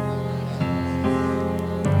Lord.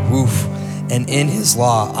 Woof. And in his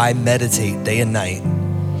law I meditate day and night.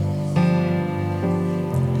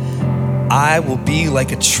 I will be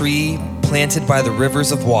like a tree planted by the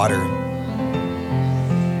rivers of water,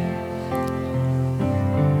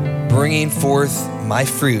 bringing forth my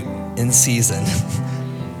fruit in season,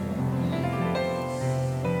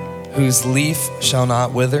 whose leaf shall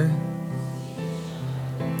not wither,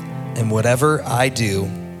 and whatever I do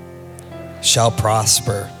shall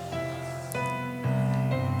prosper.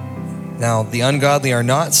 Now, the ungodly are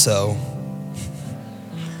not so,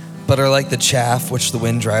 but are like the chaff which the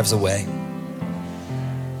wind drives away.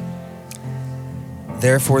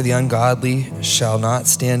 Therefore, the ungodly shall not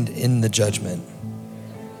stand in the judgment,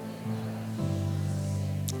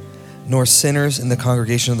 nor sinners in the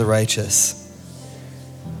congregation of the righteous.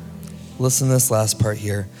 Listen to this last part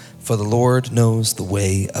here. For the Lord knows the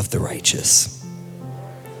way of the righteous,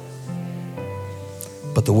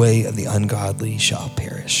 but the way of the ungodly shall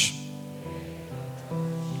perish.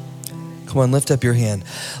 Come on, lift up your hand.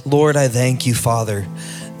 Lord, I thank you, Father,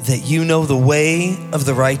 that you know the way of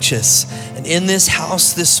the righteous. And in this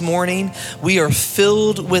house this morning, we are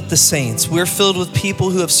filled with the saints. We're filled with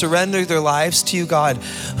people who have surrendered their lives to you, God,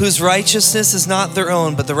 whose righteousness is not their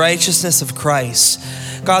own, but the righteousness of Christ.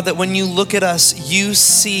 God, that when you look at us, you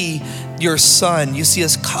see your Son. You see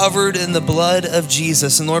us covered in the blood of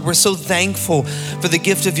Jesus. And Lord, we're so thankful for the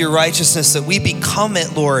gift of your righteousness, that we become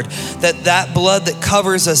it, Lord, that blood that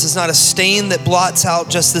covers us is not a stain that blots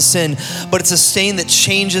out just the sin, but it's a stain that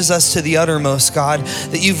changes us to the uttermost, God,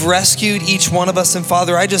 that you've rescued each one of us. And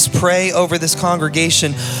Father, I just pray over this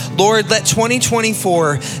congregation, Lord, let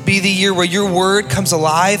 2024 be the year where your word comes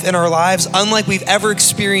alive in our lives, unlike we've ever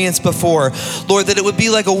experienced before. Lord, that it would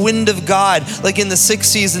be like a wind of God, like in the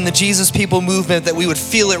 60s in the Jesus People movement, that we would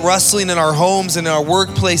feel it rustling in our homes and in our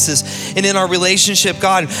workplaces and in our relationship,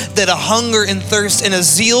 God, that a hunger and thirst and a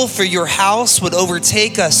zeal for your house would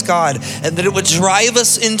overtake us, God, and that it would drive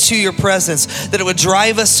us into your presence, that it would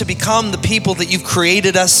drive us to become the people that you've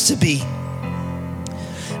created us to be.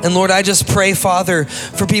 And Lord, I just pray, Father,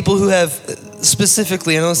 for people who have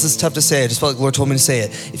specifically, I know this is tough to say, I just felt like the Lord told me to say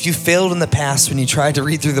it. If you failed in the past when you tried to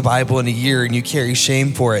read through the Bible in a year and you carry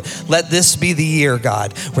shame for it, let this be the year,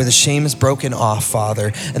 God, where the shame is broken off,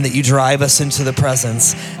 Father, and that you drive us into the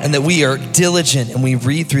presence, and that we are diligent and we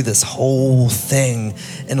read through this whole thing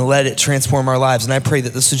and let it transform our lives. And I pray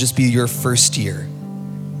that this would just be your first year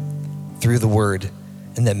through the word,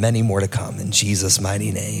 and that many more to come. In Jesus'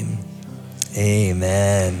 mighty name,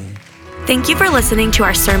 amen. Thank you for listening to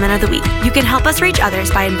our Sermon of the Week. You can help us reach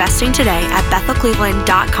others by investing today at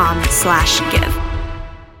bethelcleveland.com/give.